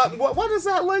the fuck? What is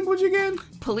that language again?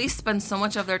 Police spend so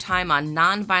much of their time on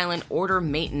non-violent order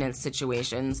maintenance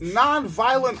situations.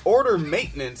 Non-violent order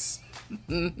maintenance?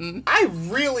 I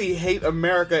really hate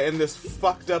America in this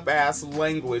fucked up ass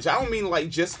language. I don't mean like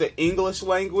just the English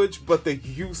language, but the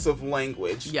use of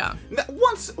language. Yeah.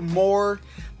 Once more...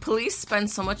 Police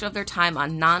spend so much of their time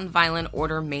on non-violent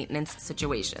order maintenance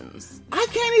situations. I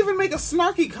can't even make a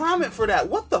snarky comment for that.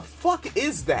 What the fuck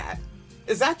is that?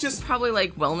 Is that just... Probably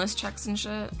like wellness checks and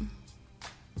shit.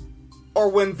 Or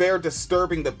when they're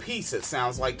disturbing the peace, it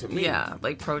sounds like to me. Yeah,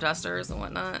 like protesters and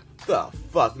whatnot. The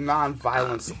fuck?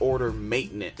 Non-violence order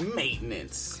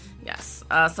maintenance. Yes.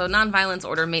 So non-violence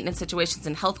order maintenance situations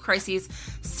and health crises,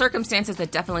 circumstances that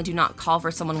definitely do not call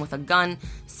for someone with a gun,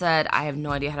 said, I have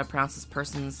no idea how to pronounce this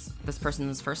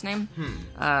person's first name.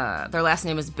 Their last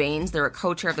name is Baines. They're a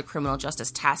co-chair of the Criminal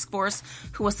Justice Task Force,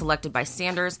 who was selected by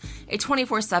Sanders. A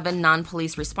 24/7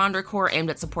 non-police responder corps aimed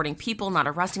at supporting people, not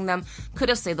arresting them, could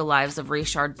have saved the lives of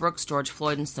Rayshard Brooks, George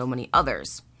Floyd, and so many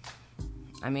others.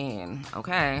 I mean,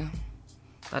 okay.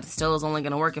 That still is only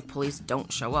going to work if police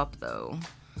don't show up, though.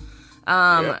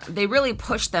 Yep. They really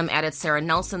pushed them, added Sarah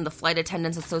Nelson, the Flight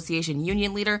Attendants Association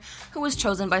union leader, who was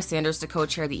chosen by Sanders to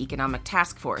co-chair the Economic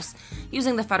Task Force.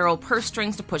 Using the federal purse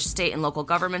strings to push state and local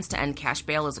governments to end cash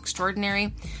bail is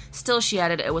extraordinary. Still, she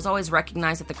added, it was always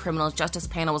recognized that the Criminal Justice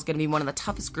Panel was going to be one of the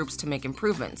toughest groups to make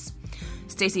improvements.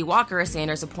 Stacey Walker, a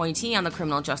Sanders appointee on the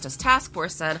Criminal Justice Task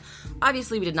Force, said,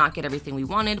 obviously we did not get everything we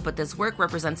wanted, but this work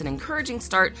represents an encouraging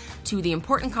start to the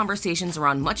important conversations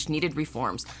around much-needed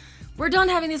reforms. We're done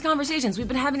having these conversations. We've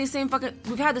had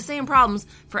the same problems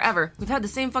forever. We've had the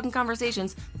same fucking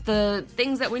conversations. The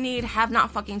things that we need have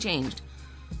not fucking changed.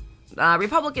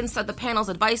 Republicans said the panel's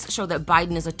advice showed that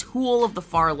Biden is a tool of the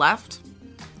far left.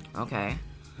 Okay.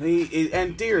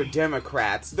 And dear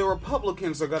Democrats, the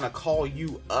Republicans are gonna call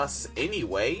you us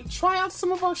anyway. Try out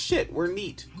some of our shit. We're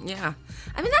neat. Yeah.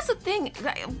 I mean, that's the thing.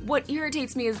 What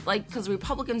irritates me is, like, because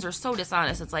Republicans are so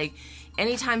dishonest, it's like,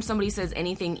 anytime somebody says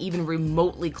anything even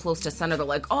remotely close to center, they're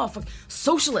like, oh, fuck,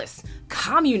 socialist,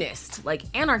 communist, like,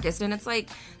 anarchist. And it's like,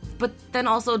 but then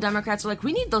also Democrats are like,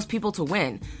 we need those people to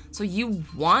win. So you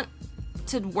want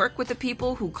to work with the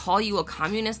people who call you a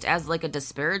communist as, like, a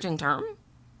disparaging term?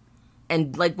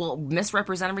 And, like, will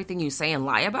misrepresent everything you say and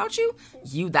lie about you?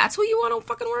 That's who you want to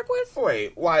fucking work with?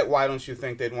 Wait, why don't you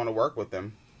think they'd want to work with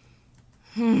them?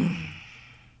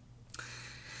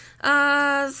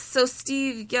 So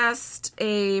Steve Guest,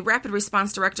 a rapid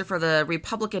response director for the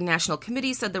Republican National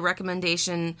Committee, said the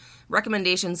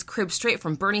recommendations crib straight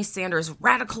from Bernie Sanders'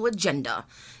 radical agenda,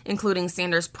 including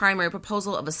Sanders' primary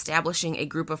proposal of establishing a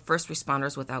group of first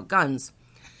responders without guns.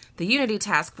 The Unity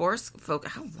Task Force...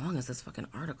 How long is this fucking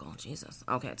article? Jesus.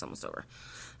 Okay, it's almost over.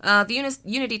 The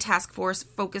Unity Task Force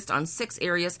focused on 6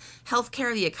 areas: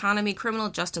 healthcare, the economy, criminal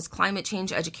justice, climate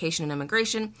change, education, and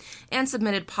immigration, and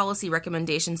submitted policy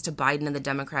recommendations to Biden and the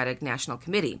Democratic National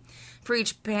Committee. For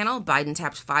each panel, Biden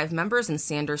tapped 5 members and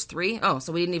Sanders 3. Oh,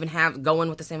 so we didn't even go in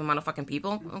with the same amount of fucking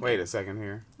people? Okay. Wait a second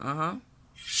here. Uh-huh.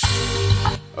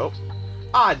 Oh.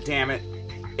 Ah, damn it.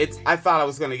 I thought I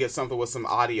was going to get something with some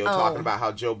audio talking about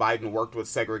how Joe Biden worked with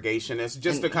segregationists,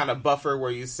 just to kind of buffer where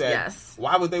you said, yes,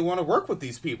 why would they want to work with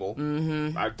these people?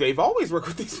 Mm-hmm. They've always worked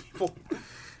with these people.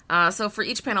 So for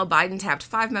each panel, Biden tapped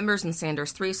 5 members and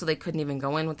Sanders 3, so they couldn't even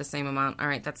go in with the same amount. All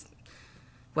right, that's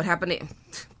what happened.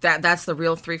 That's the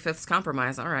real 3/5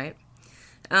 compromise. All right.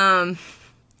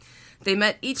 They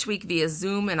met each week via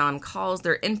Zoom and on calls.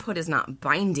 Their input is not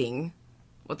binding.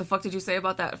 What the fuck did you say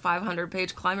about that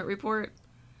 500-page climate report?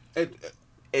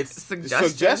 It's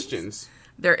suggestions.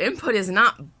 Their input is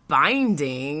not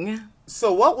binding.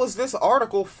 So what was this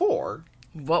article for?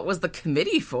 What was the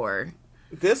committee for?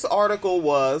 This article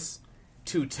was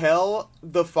to tell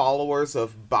the followers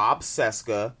of Bob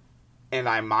Seska and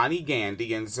Imani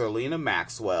Gandhi and Zerlina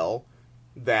Maxwell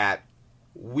that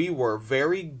we were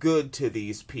very good to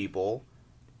these people,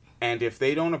 and if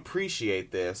they don't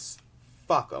appreciate this,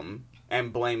 fuck them,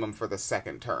 and blame them for the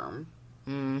second term.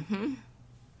 Mm-hmm.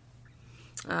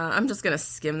 I'm just going to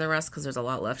skim the rest because there's a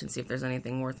lot left and see if there's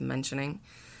anything worth mentioning.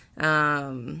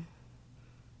 Yeah.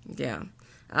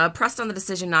 Pressed on the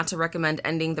decision not to recommend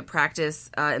ending the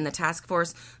practice in the task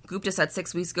force, Gupta said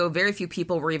 6 weeks ago very few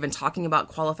people were even talking about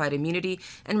qualified immunity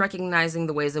and recognizing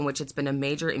the ways in which it's been a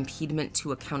major impediment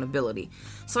to accountability.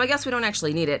 So I guess we don't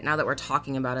actually need it. Now that we're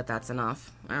talking about it, that's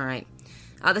enough. All right.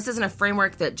 This isn't a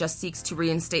framework that just seeks to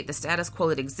reinstate the status quo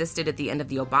that existed at the end of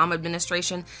the Obama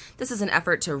administration. This is an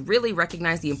effort to really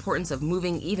recognize the importance of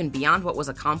moving even beyond what was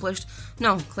accomplished.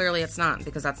 No, clearly it's not,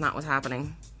 because that's not what's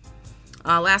happening.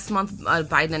 Last month,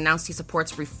 Biden announced he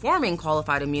supports reforming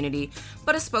qualified immunity,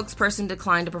 but a spokesperson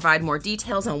declined to provide more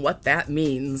details on what that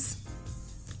means.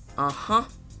 Uh-huh.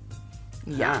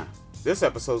 Yeah. This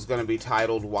episode's going to be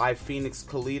titled, Why Phoenix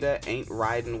Calida Ain't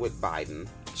Riding with Biden.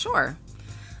 Sure.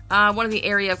 One of the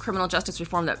area of criminal justice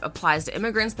reform that applies to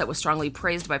immigrants that was strongly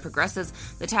praised by progressives,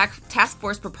 the task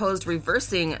force proposed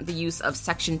reversing the use of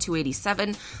Section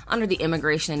 287 under the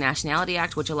Immigration and Nationality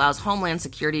Act, which allows Homeland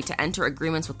Security to enter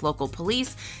agreements with local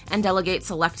police and delegate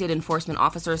selected enforcement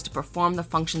officers to perform the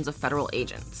functions of federal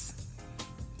agents.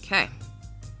 Okay.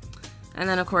 And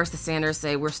then, of course, the Sanders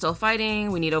say, we're still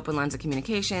fighting, we need open lines of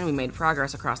communication, we made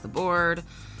progress across the board.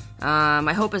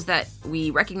 My hope is that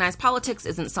we recognize politics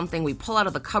isn't something we pull out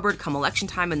of the cupboard come election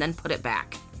time and then put it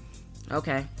back.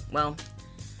 Okay, well,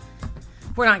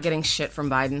 we're not getting shit from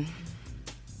Biden.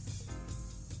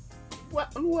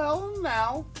 Well,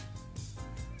 now,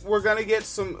 we're gonna get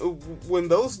some, when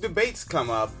those debates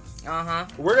come up,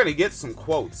 we're gonna get some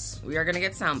quotes. We are gonna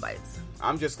get sound bites.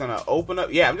 I'm just going to open up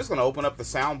the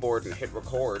soundboard and hit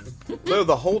record. Literally,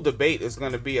 the whole debate is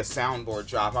going to be a soundboard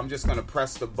drop. I'm just going to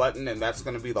press the button, and that's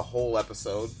going to be the whole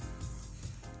episode.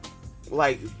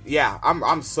 Like, yeah,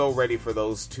 I'm so ready for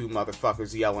those two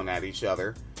motherfuckers yelling at each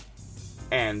other.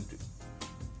 And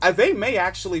they may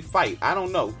actually fight. I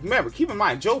don't know. Remember, keep in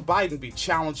mind, Joe Biden be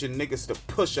challenging niggas to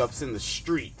push-ups in the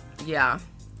street. Yeah.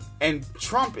 And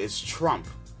Trump is Trump.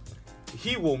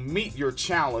 He will meet your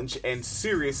challenge and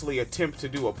seriously attempt to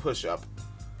do a push-up.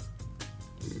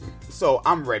 So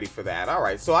I'm ready for that. All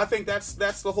right. So I think that's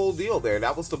the whole deal there.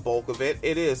 That was the bulk of it.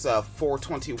 It is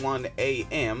 4:21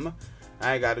 a.m.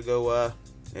 I got to go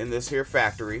in this here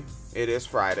factory. It is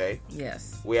Friday.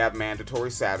 Yes. We have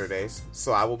mandatory Saturdays.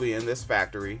 So I will be in this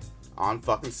factory on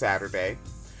fucking Saturday.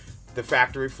 The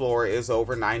factory floor is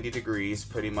over 90 degrees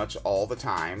pretty much all the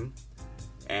time.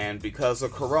 And because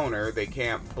of Corona, they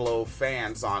can't blow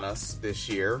fans on us this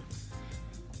year.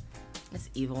 It's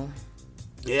evil.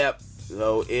 Yep.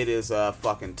 So it is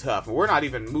fucking tough. We're not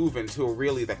even moving till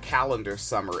really the calendar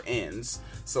summer ends.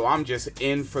 So I'm just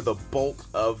in for the bulk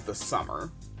of the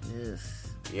summer. Ugh.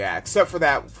 Yeah, except for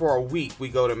that, for a week we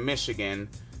go to Michigan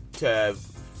to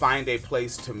find a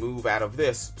place to move out of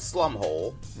this slum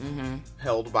hole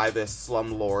held by this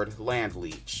slumlord land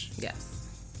leech. Yes.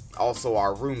 Also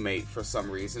our roommate for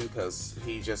some reason, because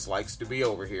he just likes to be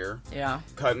over here. Yeah.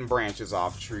 Cutting branches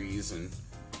off trees and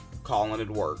calling it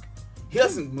work. He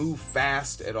doesn't move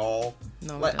fast at all.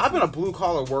 No, like, I've been a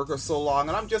blue-collar worker so long,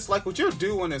 and I'm just like, what you're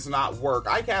doing is not work.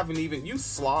 I haven't even, you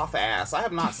sloth ass, I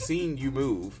have not seen you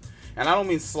move. And I don't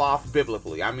mean sloth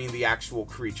biblically, I mean the actual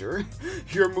creature.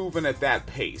 You're moving at that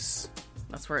pace.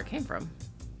 That's where it came from.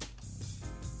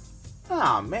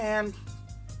 Aw, man.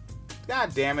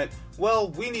 God damn it. Well,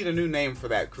 we need a new name for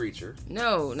that creature.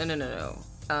 No.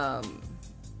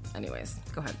 Anyways,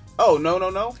 go ahead. Oh, no.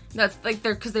 No, it's like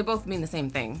because they both mean the same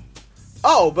thing.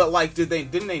 Oh, but like,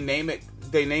 didn't they name it?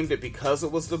 They named it because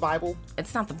it was the Bible?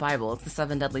 It's not the Bible. It's the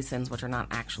 7 deadly sins, which are not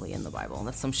actually in the Bible.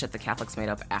 That's some shit the Catholics made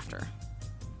up after.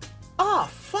 Oh,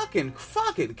 fucking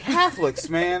Catholics,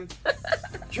 man.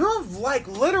 You're, like,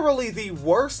 literally the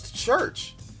worst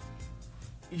church.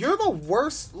 You're the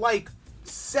worst, like,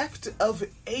 sect of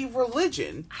a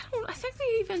religion. I think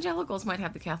the evangelicals might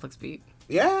have the Catholics beat.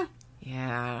 Yeah?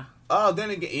 Yeah. Oh, then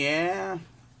again, yeah.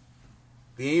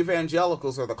 The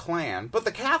evangelicals are the clan, but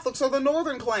the Catholics are the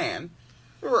Northern Clan.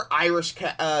 There were Irish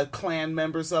clan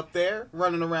members up there,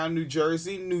 running around New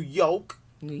Jersey, New York.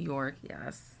 New York,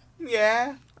 yes.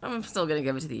 Yeah. I'm still gonna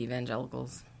give it to the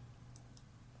evangelicals.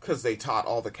 Because they taught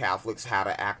all the Catholics how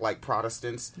to act like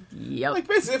Protestants. Yep. Like,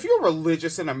 basically, if you're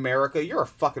religious in America, you're a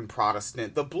fucking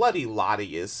Protestant. The bloody lot of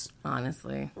yous.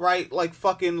 Honestly. Right? Like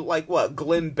fucking, like what,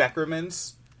 Glenn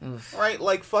Beckerman's? Oof. Right?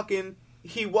 Like fucking,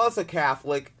 he was a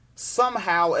Catholic.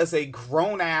 Somehow, as a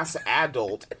grown-ass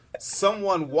adult,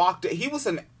 someone walked... He was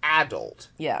an adult.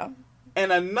 Yeah.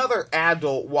 And another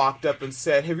adult walked up and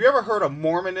said, have you ever heard of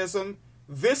Mormonism?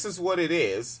 This is what it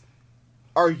is.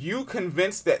 Are you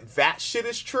convinced that shit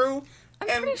is true?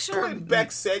 I'm pretty sure... Glenn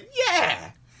Beck said,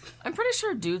 yeah. I'm pretty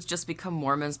sure dudes just become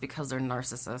Mormons because they're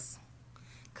narcissists.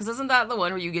 Because isn't that the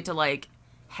one where you get to, like,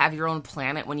 have your own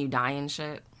planet when you die and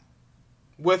shit?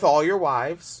 With all your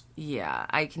wives. Yeah,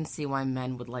 I can see why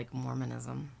men would like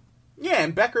Mormonism. Yeah,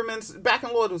 and Beckerman's... Back in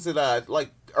what was it, like,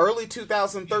 early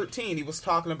 2013, he was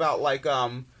talking about, like,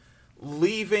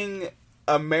 leaving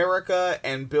America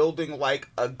and building, like,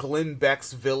 a Glenn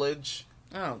Beck's village.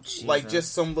 Oh, Jesus. Like,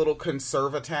 just some little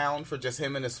conservatown for just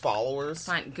him and his followers.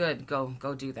 Fine, good. Go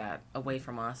do that. Away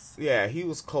from us. Yeah, he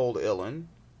was cold illin'.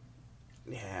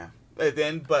 Yeah. And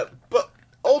then, but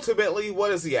ultimately, what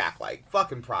does he act like?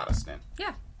 Fucking Protestant.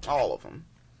 Yeah. All of them.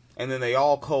 And then they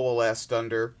all coalesced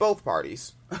under both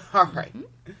parties. All right.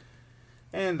 Mm-hmm.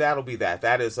 And that'll be that.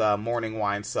 That is Morning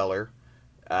Wine Cellar.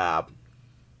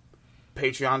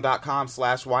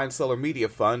 Patreon.com/Wine Cellar Media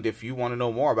Fund if you want to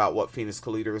know more about what Phoenix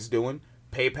Calida is doing.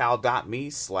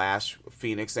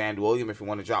 PayPal.me/Phoenix and William if you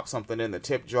want to drop something in the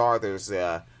tip jar. There's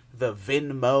the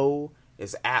Venmo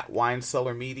is at Wine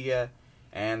Cellar Media.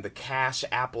 And the cash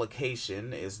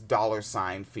application is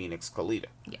 $Phoenix Calida.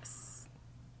 Yes.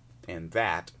 And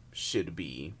that should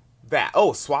be that.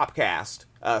 Oh, Swopcast.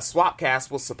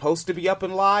 Swopcast was supposed to be up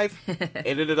and live. It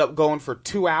ended up going for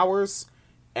 2 hours.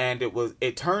 And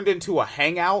it turned into a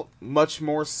hangout, much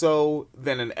more so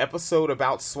than an episode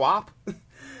about Swap.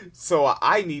 So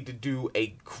I need to do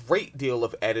a great deal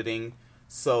of editing.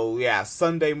 So yeah,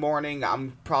 Sunday morning,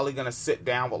 I'm probably going to sit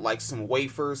down with like some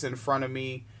wafers in front of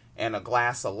me and a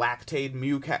glass of lactate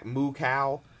moo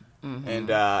cow,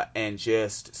 and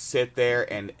just sit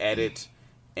there and edit,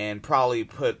 and probably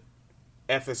put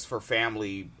F is for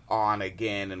Family on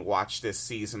again and watch this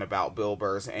season about Bill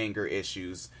Burr's anger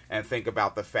issues and think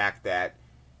about the fact that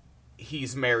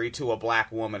he's married to a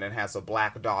black woman and has a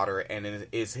black daughter and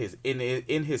is in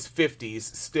his 50s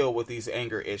still with these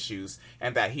anger issues,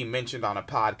 and that he mentioned on a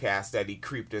podcast that he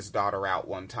creeped his daughter out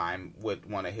one time with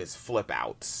one of his flip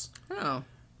outs. Oh.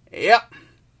 Yep.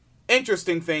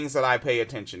 Interesting things that I pay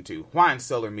attention to.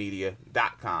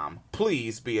 WineCellarMedia.com.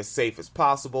 Please be as safe as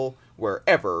possible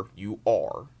wherever you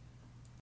are.